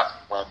Stanley Cup.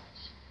 When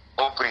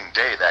opening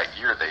day that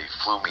year, they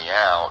flew me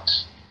out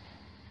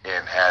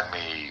and had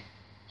me,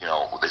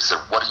 they said,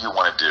 "What do you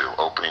want to do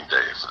opening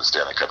day for the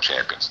Stanley Cup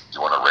champions? Do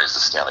you want to raise the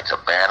Stanley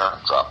Cup banner,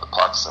 drop the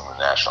pucks in the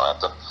national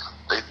anthem?"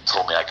 They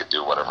told me I could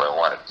do whatever I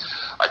wanted.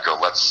 I go,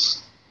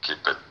 let's keep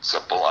it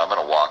simple. I'm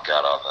going to walk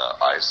out on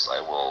the ice.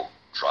 I will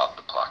drop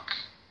the puck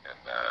and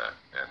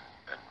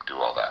do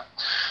all that.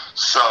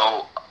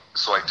 So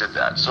I did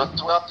that. So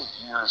throughout the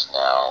years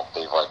now,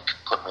 they've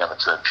put me on the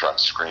train truck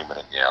screaming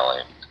and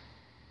yelling,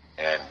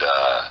 and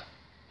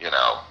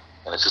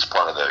and it's just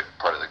part of the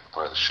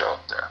show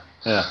up there.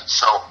 Yeah.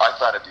 So I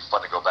thought it'd be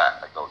fun to go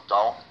back. I go,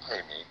 don't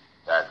pay me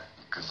that,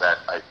 because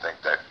I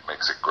think that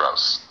makes it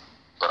gross.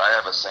 But I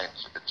have a St.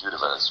 Jude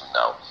event, as you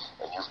know,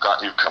 and you've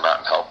come out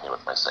and helped me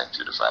with my St.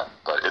 Jude event.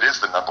 But it is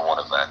the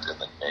 #1 event in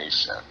the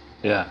nation.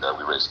 Yeah.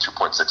 We raised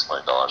 $2.6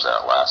 million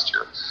at last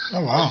year.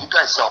 Oh, wow. And you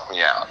guys helped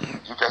me out.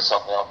 You guys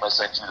helped me out with my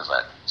St. Jude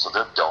event. So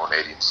they're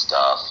donating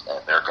stuff,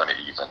 and they're going to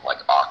even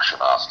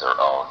auction off their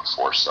own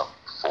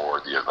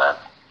for the event,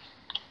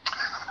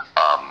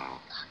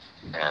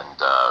 and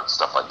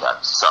stuff like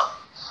that. So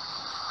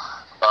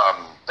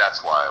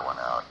that's why I went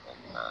out and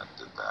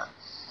did that.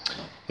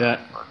 Yeah.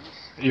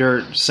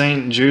 Your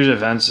St. Jude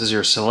events is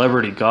your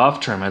celebrity golf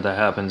tournament that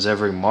happens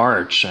every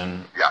March,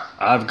 and Yeah.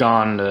 I've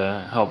gone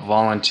to help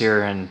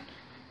volunteer and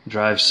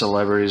drive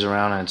celebrities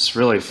around, and it's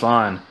really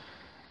fun.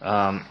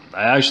 I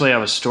actually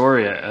have a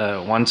story.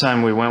 One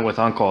time we went with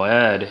Uncle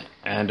Ed,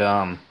 and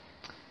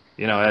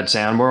Ed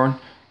Sanborn,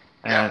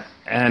 and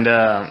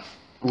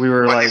we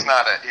were But like, he's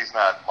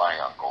not my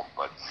uncle,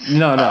 but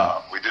no,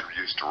 we did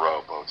used to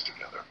row boats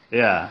together.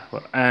 yeah,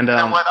 and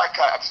And when I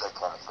kind of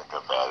think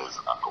of that as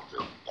an uncle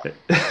too. Yeah.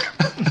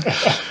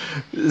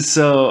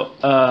 So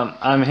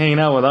I'm hanging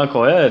out with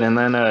Uncle Ed, and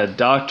then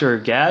Dr.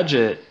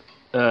 Gadget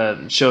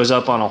shows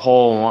up on a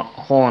hole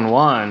in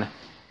one,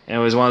 and it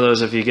was one of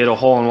those, if you get a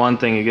hole in one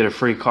thing, you get a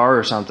free car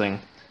or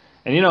something.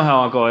 And you know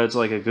how Uncle Ed's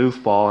like a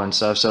goofball and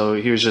stuff, so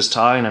he was just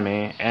talking to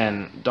me,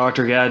 and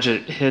Dr.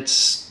 Gadget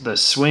hits the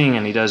swing,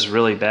 and he does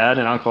really bad,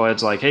 and Uncle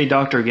Ed's like, "Hey,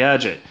 Dr.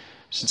 Gadget,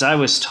 since I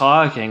was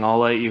talking, I'll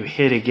let you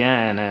hit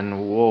again,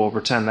 and we'll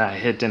pretend that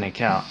hit didn't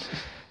count."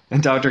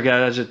 And Dr.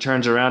 Gadget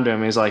turns around to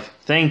him, he's like,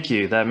 "Thank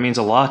you, that means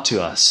a lot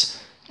to us."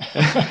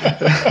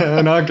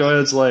 And Uncle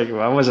Ed's like,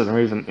 well, I wasn't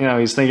even,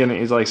 he's thinking,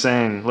 he's like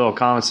saying little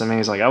comments to me,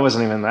 he's like, I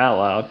wasn't even that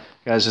loud.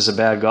 The guy's just a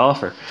bad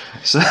golfer.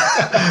 So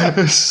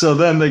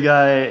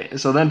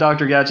then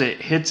Dr. Gadget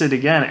hits it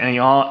again, and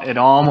it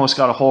almost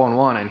got a hole in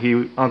one,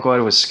 and Uncle Ed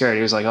was scared.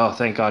 He was like, "Oh,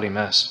 thank God he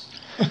missed."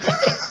 Yeah,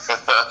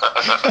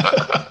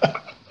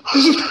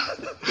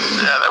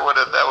 that would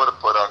have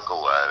put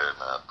Uncle Ed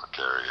in a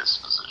precarious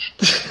position.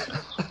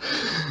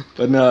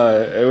 But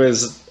no, it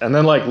was, and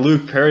then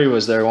Luke Perry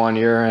was there one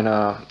year, and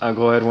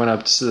Uncle Ed went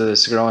up to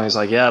this girl, and he's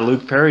like, "Yeah,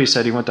 Luke Perry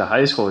said he went to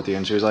high school with you,"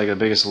 and she was like the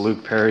biggest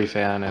Luke Perry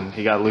fan, and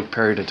he got Luke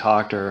Perry to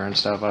talk to her and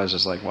stuff. I was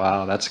just like,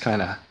 wow, that's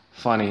kind of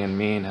funny and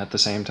mean at the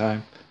same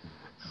time.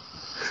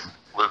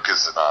 Luke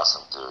is an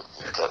awesome dude.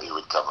 He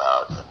would come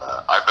out, and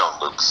I've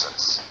known Luke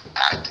since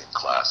acting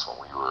class when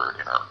we were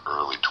in our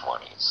early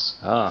 20s.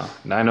 Oh,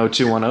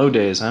 90210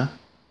 days, huh?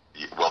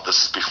 Well,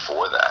 this is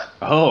before that.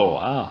 Oh,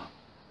 wow.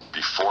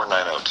 Before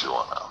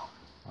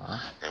 90210.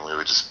 And we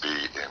would just be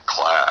in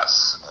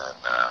class and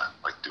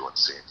doing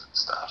scenes and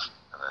stuff.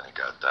 And then he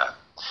got that.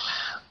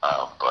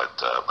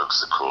 But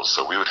Luke's the cool.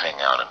 So we would hang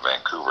out in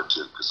Vancouver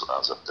too, because when I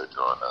was up there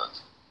doing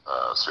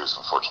a series of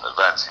unfortunate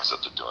events, he was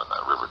up there doing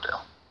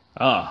Riverdale.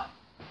 Oh.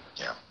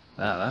 Yeah.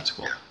 Yeah, that's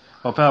cool. Yeah.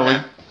 Well,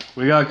 Pat,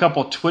 we got a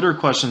couple Twitter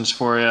questions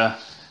for you.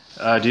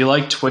 Do you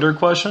like Twitter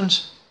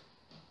questions?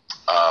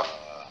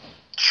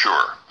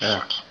 Sure.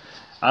 Yeah.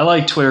 I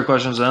like Twitter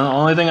questions. The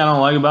only thing I don't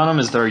like about them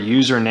is their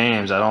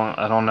usernames.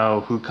 I don't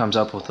know who comes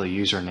up with the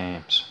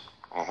usernames.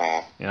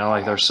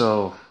 Mm-hmm. They're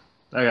so.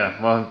 Okay,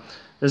 well,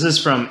 this is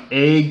from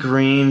A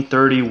Green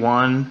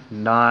 31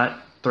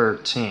 not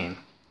 13.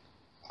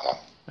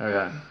 Okay.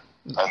 I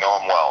know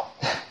him well.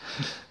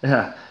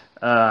 Yeah.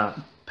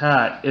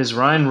 Pat, is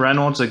Ryan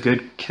Reynolds a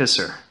good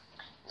kisser?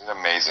 He's an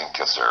amazing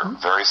kisser.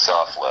 Very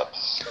soft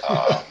lips.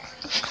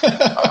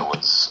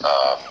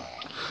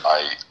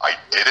 I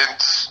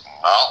didn't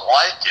not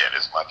like it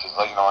as much as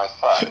I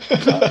thought.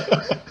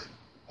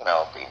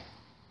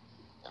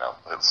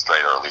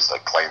 Straight, or at least I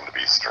claim to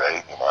be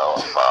straight.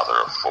 A father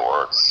of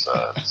four. It's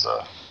a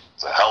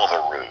hell of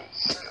a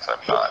ruse if I'm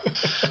not. That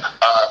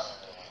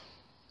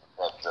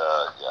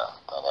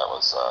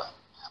was.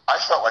 I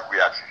felt like we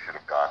actually should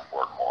have gone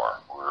for it more.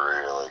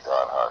 Really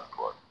gone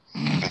hardcore,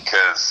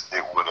 because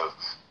it would have.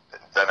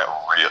 Then it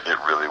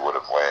really would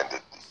have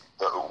landed.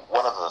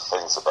 One of the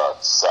things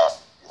about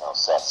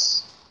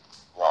Seth's,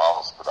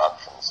 all his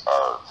productions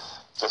are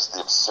just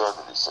the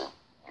absurdity. So you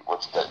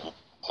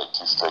take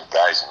two straight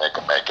guys and make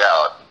them make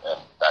out,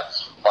 and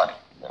that's funny,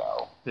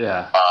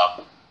 Yeah.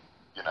 And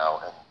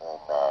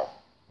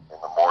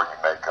the more you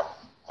make them,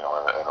 in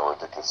a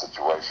ridiculous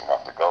situation,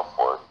 have to go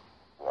for it,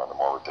 the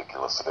more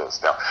ridiculous it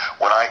is. Now,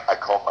 when I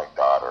called my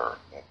daughter,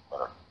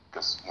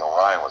 because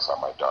Ryan was on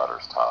my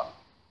daughter's top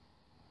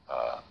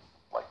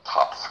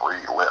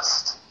 3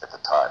 list at the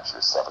time. She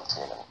was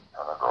 17, and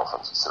her and her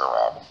girlfriends would sit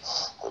around and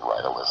they'd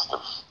write a list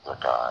of their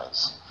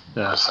guys.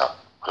 Yeah.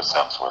 Chris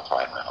Hemsworth,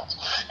 Ryan Reynolds,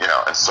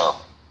 and so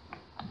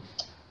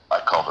I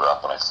called her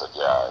up and I said,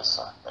 "Yeah, I was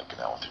making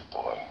out with your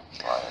boy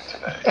Ryan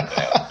today,"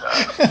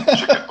 and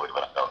she couldn't believe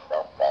it. I don't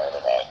know Ryan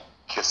and I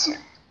kissing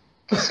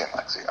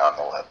Lexi on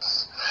the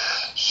lips.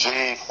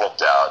 She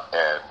flipped out,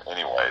 and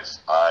anyways,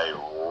 I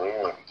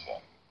ruined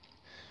him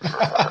for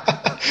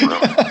her.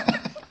 Ruined him.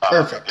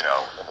 Perfect. In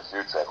the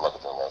future, I'd look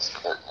at the list.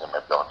 There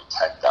might only be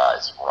 10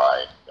 guys, and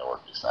Ryan,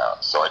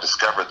 found. So I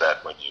discovered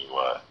that when you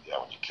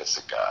kiss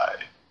a guy,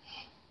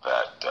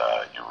 that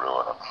you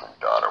ruin him for your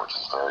daughter, which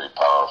is very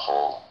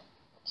powerful.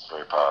 It's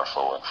very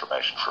powerful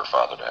information for a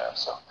father to have.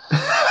 So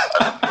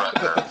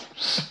I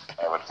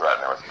would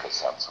threaten her with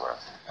Chris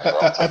Hemsworth. And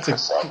don't take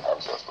Chris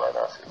Hemsworth right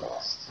off your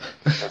list.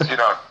 Because you're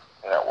not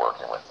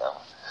working with them.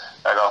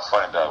 And I'll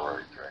find out where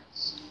he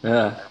drinks.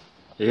 Yeah.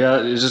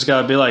 You just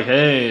gotta be like,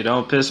 hey,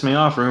 don't piss me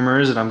off. Rumor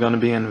is that I'm gonna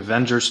be in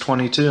Avengers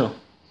 22.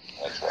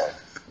 That's right.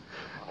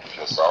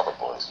 Kiss all the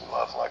boys you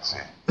love,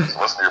 Lexi. So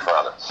listen to your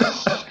father.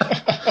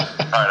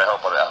 All right,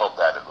 I hope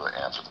that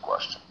answered the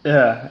question.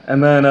 Yeah,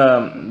 and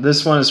then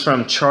this one is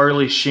from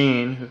Charlie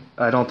Sheen.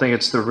 I don't think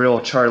it's the real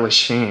Charlie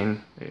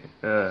Sheen.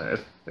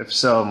 If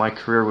so, my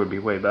career would be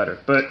way better.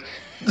 But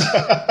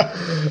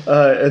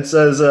it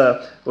says,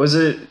 was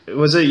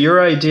it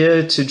your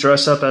idea to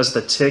dress up as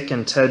the Tick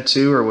in Ted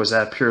 2, or was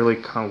that purely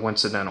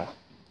coincidental?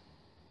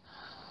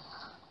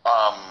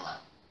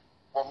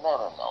 Well,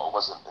 no. It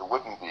wasn't. It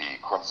wouldn't be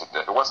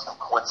coincidental. It wasn't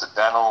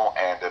coincidental,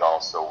 and it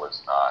also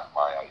was not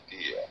my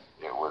idea.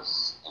 It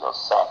was,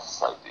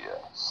 Seth's idea.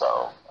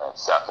 So,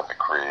 Seth and the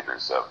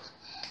creators of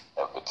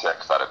the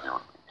Tick thought it'd be,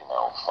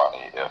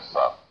 funny if,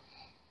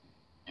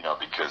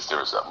 because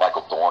there's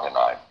Michael Dorn and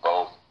I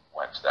both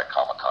went to that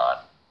Comic-Con,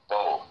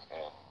 both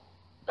in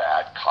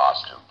bad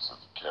costumes of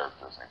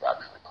characters we've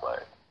actually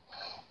played.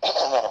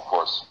 And then, of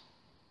course,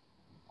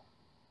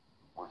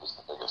 we're just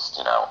the biggest,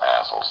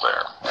 assholes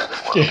there.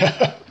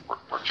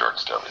 We're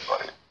jerks to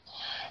everybody.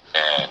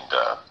 And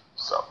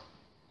so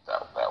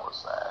that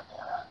was that,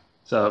 yeah.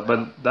 So,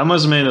 but that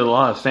must have made a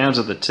lot of fans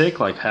of the Tick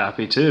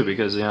happy too,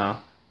 because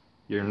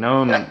you're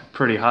known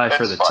pretty high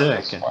for the fun. Tick.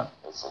 It's fun.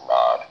 It's a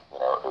nod,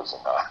 it was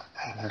a nod.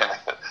 and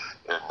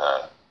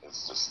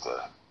it's just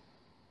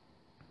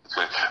it's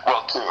good.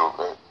 Well, too,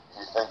 if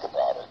you think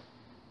about it,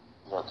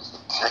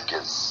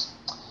 because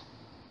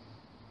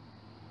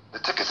the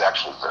Tick is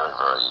actually very,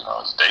 very,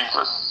 it's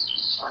dangerous.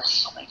 He's very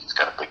sweet. He's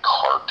got a big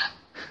heart.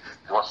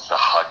 He wants to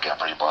hug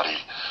everybody.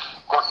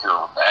 Of course, you're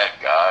a bad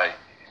guy.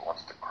 He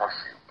wants to crush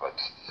you,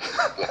 but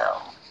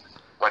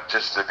but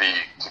just to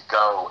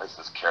go as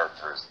this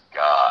character as a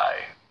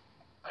guy,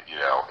 in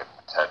the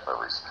Ted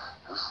movies,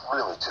 who's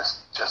really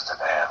just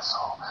an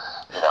asshole,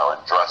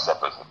 and dress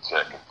up as a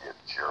Tick and be a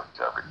jerk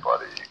to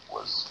everybody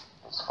was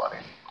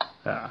funny.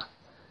 Yeah.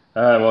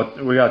 All right, well,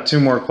 we got two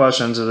more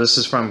questions. This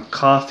is from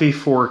Coffee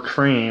for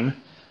Cream.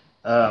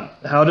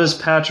 How does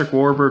Patrick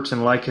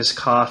Warburton like his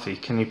coffee?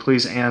 Can you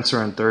please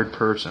answer in third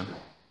person?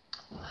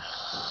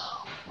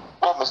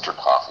 Well, Mr.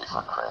 Coffee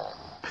for Cream,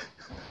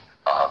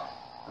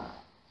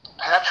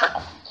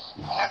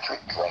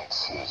 Patrick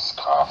drinks his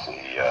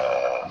coffee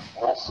a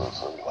little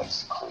fizzy. He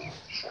likes the cream,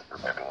 sugar,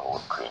 maybe a little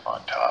whipped cream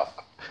on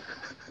top.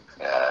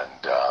 And,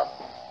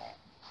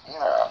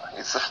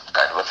 he's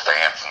kind of a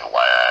fancy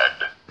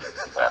lad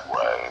that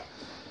way.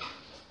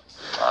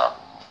 Not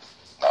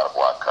a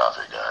black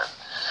coffee guy.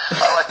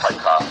 I like my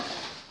coffee,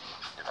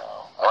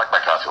 I like my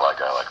coffee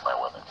like I like my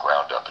women,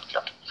 ground up and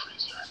kept in the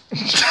freezer.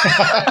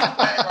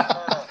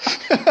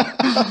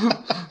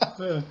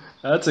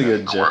 That's a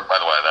good joke. By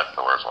the way, that's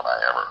the worst one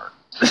I ever heard.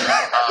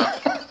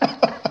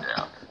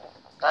 Yeah.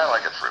 I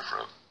like it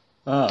fruit.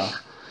 Oh.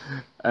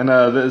 And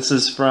this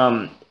is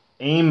from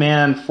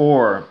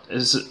A-Man4.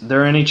 Is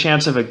there any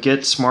chance of a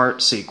Get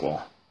Smart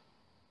sequel?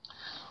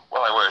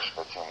 Well, I wish,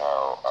 but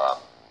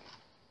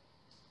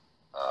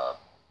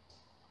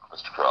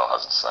Mr. Krell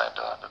hasn't signed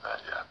on to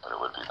that yet, but it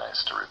would be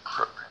nice to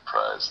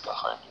reprise the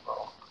Jaime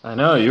role. I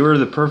know, you were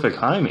the perfect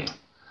Jaime.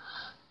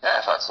 Yeah,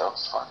 I thought so. It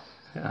was fun.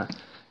 Yeah.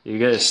 You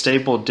get a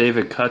stapled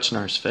David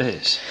Kushner's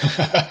face.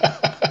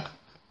 Yeah,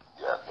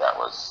 that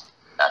was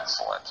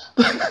excellent.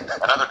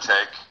 Another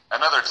take.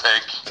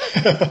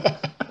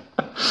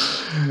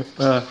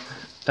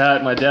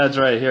 Pat, my dad's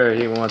right here.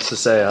 He wants to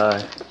say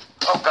hi.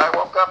 Oh, guy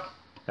woke up?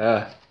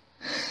 Yeah.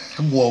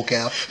 Woke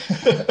up.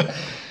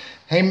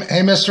 Hey,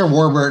 Mr.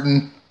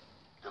 Warburton.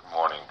 Good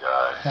morning,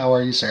 Guy. How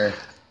are you, sir?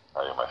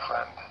 How are you, my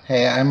friend?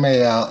 Hey, I'm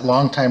a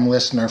long-time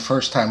listener,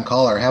 first-time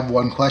caller. I have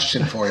one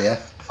question for you.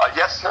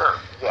 Yes, sir.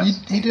 Yes.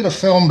 You did a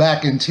film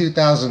back in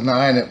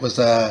 2009. It was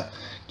a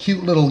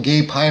cute little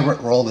gay pirate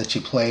role that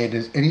you played.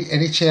 Is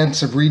any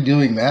chance of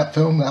redoing that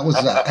film? That was,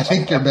 I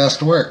think, your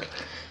best work.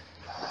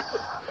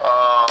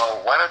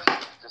 Why don't you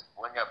just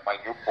bring up my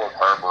Newport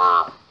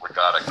Harbor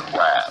regatta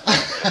crab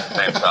at the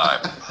same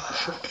time?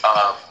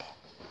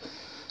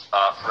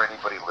 For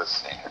anybody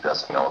listening who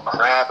doesn't know, a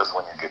crab is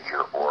when you get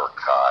your oar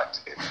caught.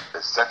 It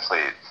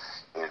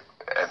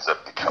ends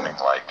up becoming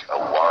like a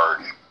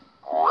large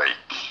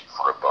rake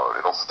for a boat.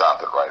 It'll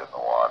stop it right in the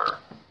water.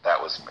 That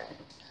was me.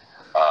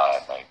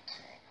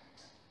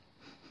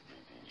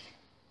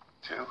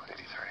 1982, 83.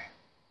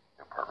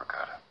 Newport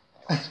regatta.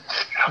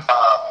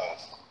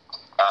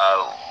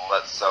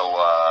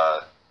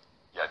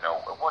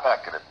 We're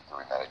not going to be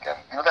doing that again.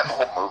 That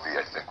whole movie,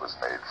 I think, was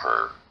made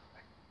for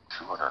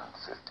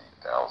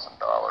 $250,000.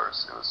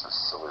 It was a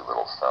silly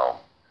little film,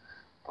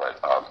 but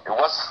it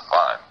was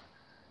fun.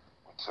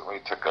 We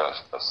took a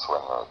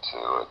swim or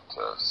two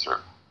at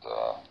certain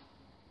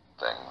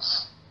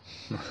things,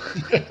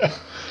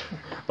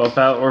 Well,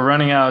 Pat, we're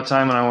running out of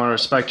time, and I want to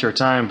respect your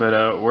time. But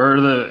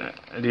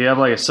do you have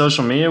like a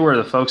social media where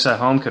the folks at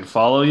home could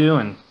follow you?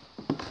 And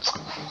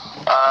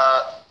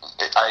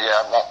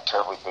I'm not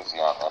terribly busy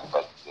on them,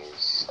 but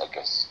there's, I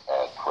guess,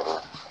 Twitter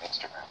and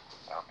Instagram.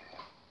 That'll be it.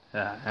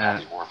 Yeah,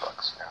 Patty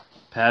Warbucks. Yeah.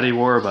 Patty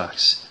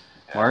Warbucks.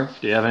 Yeah. Mark,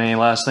 do you have any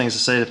last things to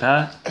say to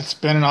Pat? It's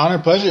been an honor,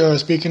 pleasure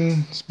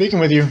speaking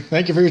with you.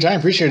 Thank you for your time.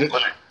 Appreciate it.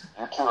 Pleasure.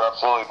 You too,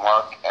 absolutely,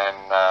 Mark,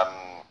 and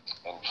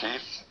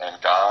Keith,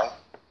 and Guy.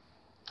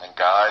 And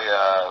Guy,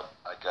 I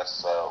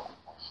guess,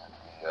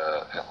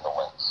 hitting the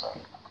wings, so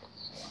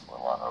we're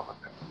a lot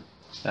overdue.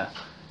 Yeah.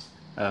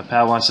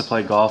 Pat wants to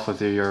play golf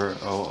with you. You're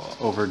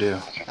overdue.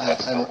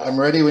 I'm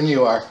ready when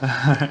you are. All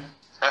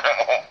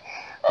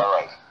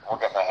right. We'll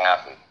get my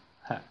happy.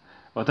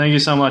 Well, thank you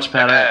so much,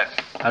 Pat.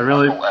 I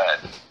really. Uncle Ed.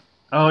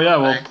 Oh yeah,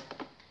 well,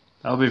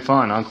 that'll be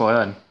fun, Uncle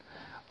Ed.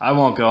 I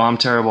won't go. I'm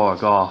terrible at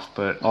golf,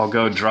 but I'll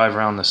go drive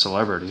around the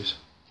celebrities.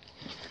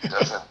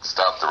 Doesn't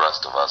stop the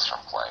rest of us from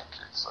playing,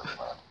 Keith. So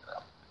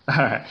All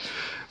right.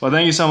 Well,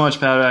 thank you so much,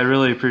 Pat. I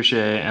really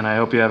appreciate it, and I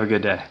hope you have a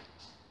good day.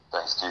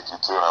 Thanks, Keith. You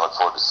too, and I look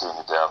forward to seeing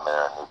you down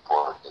there in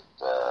Newport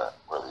at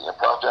where the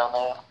Improv down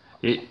there.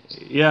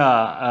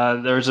 Yeah,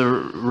 there's a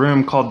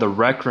room called the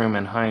Rec Room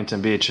in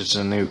Huntington Beach. It's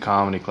a new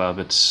comedy club.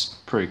 It's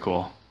pretty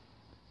cool.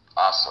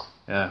 Awesome.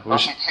 Yeah. We'll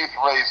see Keith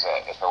Reza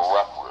at the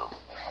Rec Room.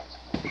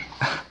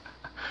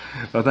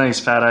 Well, thanks,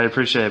 Pat. I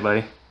appreciate it,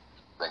 buddy.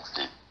 Thanks,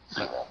 Keith.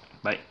 See you then.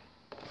 Bye.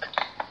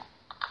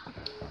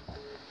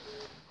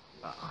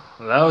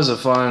 That was a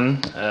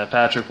fun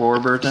Patrick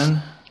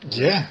Warburton.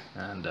 Yeah.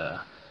 And I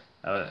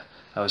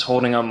was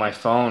holding up my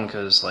phone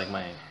because, like,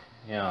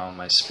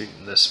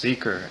 the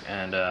speaker,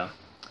 and I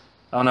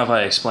don't know if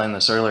I explained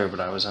this earlier, but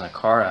I was in a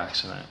car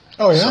accident.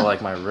 Oh, yeah? So,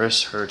 like, my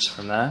wrist hurts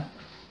from that.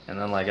 And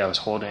then, like, I was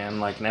holding it, and,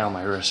 like, now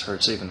my wrist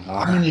hurts even more.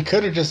 I mean, you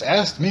could have just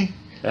asked me.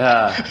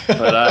 Yeah,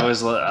 but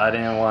I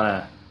didn't want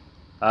to,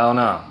 I don't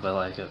know, but,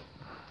 like,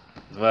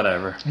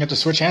 whatever. You have to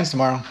switch hands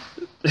tomorrow.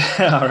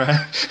 Yeah, all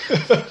right.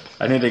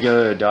 I need to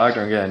go to the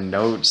doctor and get a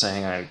note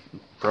saying I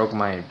broke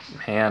my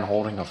hand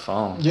holding a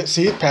phone. Yeah,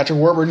 see, Patrick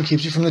Warburton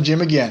keeps you from the gym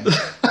again.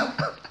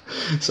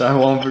 So I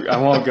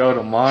won't go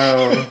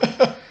tomorrow.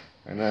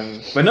 And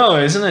then, but no,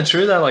 isn't it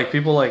true that like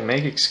people like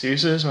make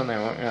excuses when they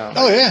want? You know,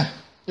 Oh yeah,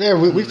 yeah.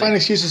 We find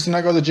excuses to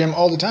not go to the gym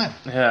all the time.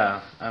 Yeah,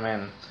 I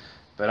mean,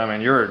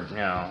 you're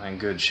in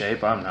good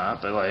shape. I'm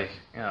not, but like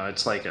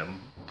it's like a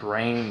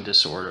brain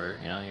disorder.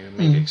 You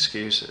make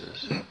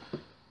excuses,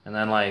 and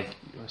then like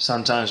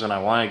sometimes when I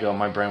want to go,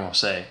 my brain will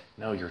say,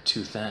 "No, you're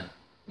too thin."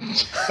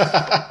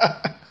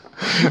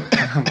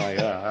 I'm like,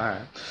 oh, all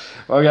right.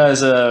 Well,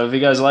 guys, if you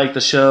guys like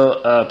the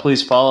show,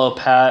 please follow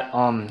Pat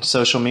on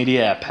social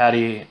media at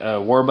Patty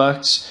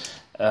Warbucks.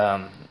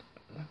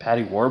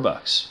 Patty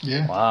Warbucks.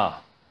 Yeah. Wow.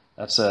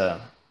 That's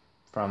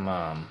from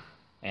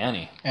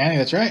Annie. Annie,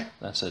 that's right.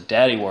 That's a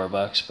Daddy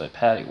Warbucks, but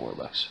Patty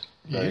Warbucks.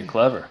 Very Yeah.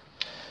 clever.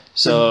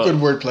 So Good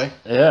wordplay.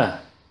 Yeah,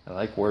 I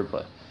like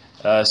wordplay.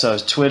 So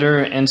it's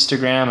Twitter,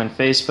 Instagram, and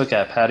Facebook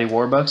at Patty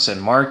Warbucks.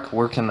 And Mark,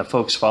 where can the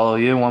folks follow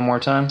you one more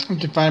time? You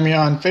can find me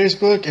on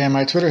Facebook, and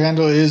my Twitter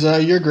handle is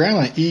Your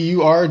Grandma,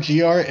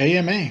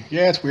 EURGRAMA.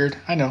 Yeah, it's weird.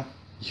 I know.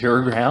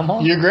 Your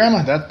grandma? Your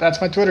Grandma.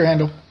 That's my Twitter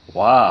handle.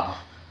 Wow,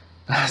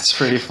 that's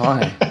pretty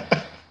funny.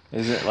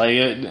 Is it like?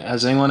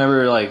 Has anyone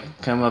ever like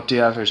come up to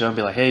you after a show and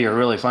be like, "Hey, you're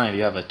really funny. Do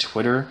you have a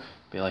Twitter?"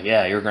 Be like,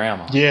 "Yeah, your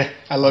grandma." Yeah,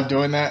 I love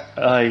doing that.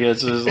 I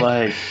guess it's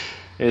like.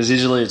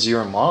 Usually it's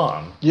your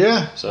mom.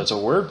 Yeah. So it's a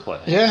wordplay.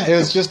 Yeah, it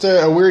was just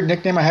a weird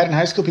nickname I had in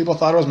high school. People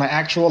thought it was my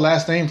actual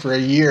last name for a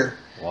year.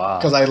 Wow.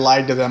 Because I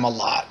lied to them a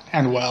lot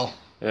and well.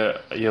 Yeah,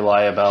 you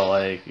lie about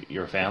like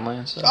your family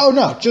and stuff? Oh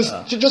no, just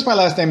my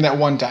last name that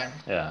one time.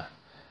 Yeah.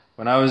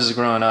 When I was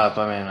growing up,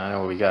 I mean, I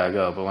know we gotta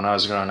go, but when I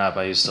was growing up,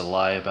 I used to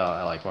lie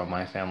about like what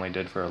my family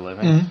did for a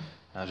living.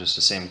 Just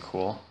to seem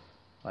cool.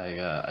 Like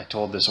I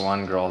told this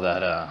one girl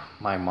that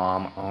my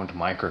mom owned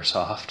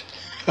Microsoft.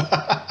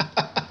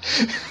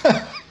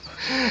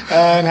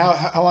 And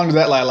how long did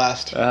that lie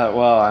last?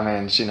 Well, I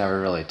mean, she never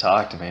really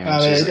talked to me. I mean,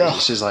 there you go.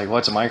 She's like,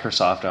 "What's a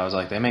Microsoft?" I was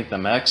like, "They make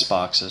them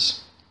Xboxes."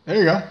 There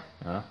you go.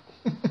 Yeah.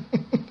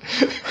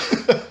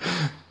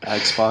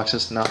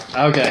 Xboxes? No.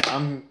 Okay,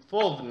 I'm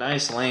full of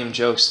nice, lame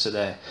jokes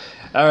today.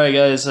 All right,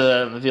 guys.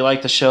 If you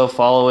like the show,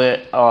 follow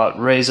it.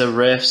 Reza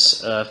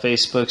Riffs,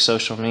 Facebook,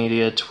 social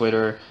media,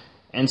 Twitter,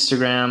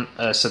 Instagram.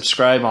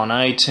 Subscribe on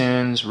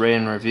iTunes. Rate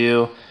and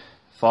review.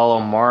 Follow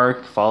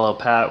Mark, follow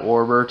Pat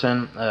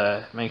Warburton.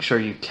 Make sure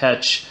you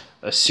catch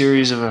A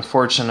Series of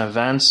Unfortunate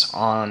Events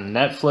on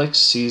Netflix,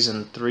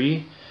 Season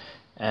 3.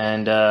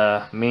 And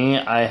me,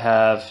 I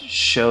have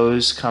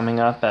shows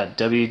coming up at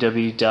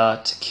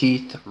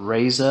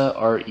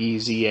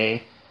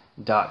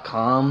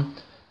www.keithreza.com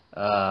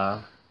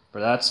for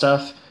that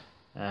stuff.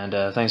 And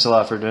thanks a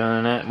lot for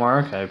doing it,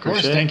 Mark. I appreciate it. Of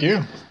course, thank you.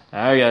 All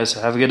right, guys.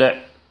 Have a good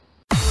day.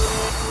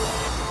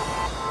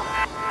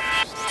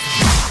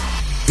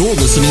 You're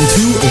listening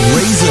to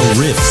Reza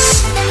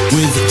Riffs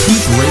with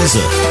Keith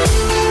Reza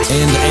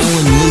and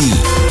Alan Lee,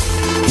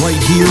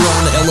 right here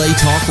on LA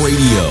Talk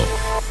Radio.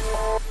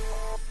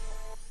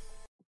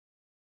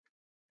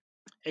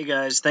 Hey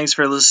guys, thanks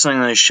for listening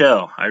to the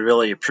show. I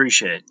really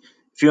appreciate it.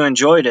 If you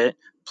enjoyed it,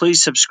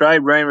 please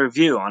subscribe, rate, and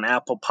review on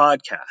Apple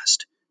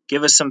Podcast.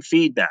 Give us some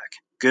feedback.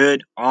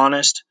 Good,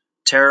 honest,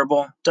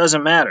 terrible,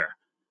 doesn't matter.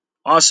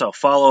 Also,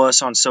 follow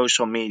us on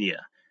social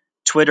media.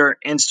 Twitter,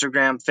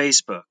 Instagram,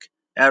 Facebook,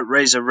 at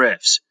Razor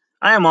Riffs.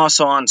 I am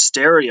also on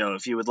Stereo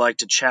if you would like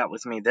to chat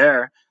with me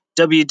there.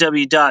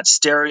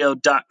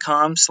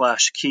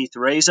 www.stereo.com/Keith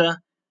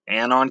Reza,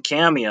 and on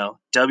Cameo,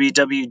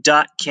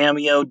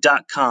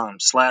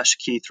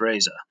 www.cameo.com/Keith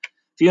Reza.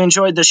 If you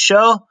enjoyed the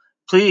show,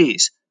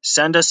 please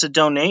send us a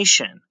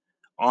donation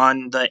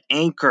on the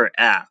Anchor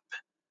app.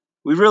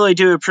 We really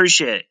do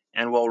appreciate it,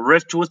 and we'll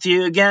riff with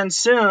you again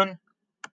soon.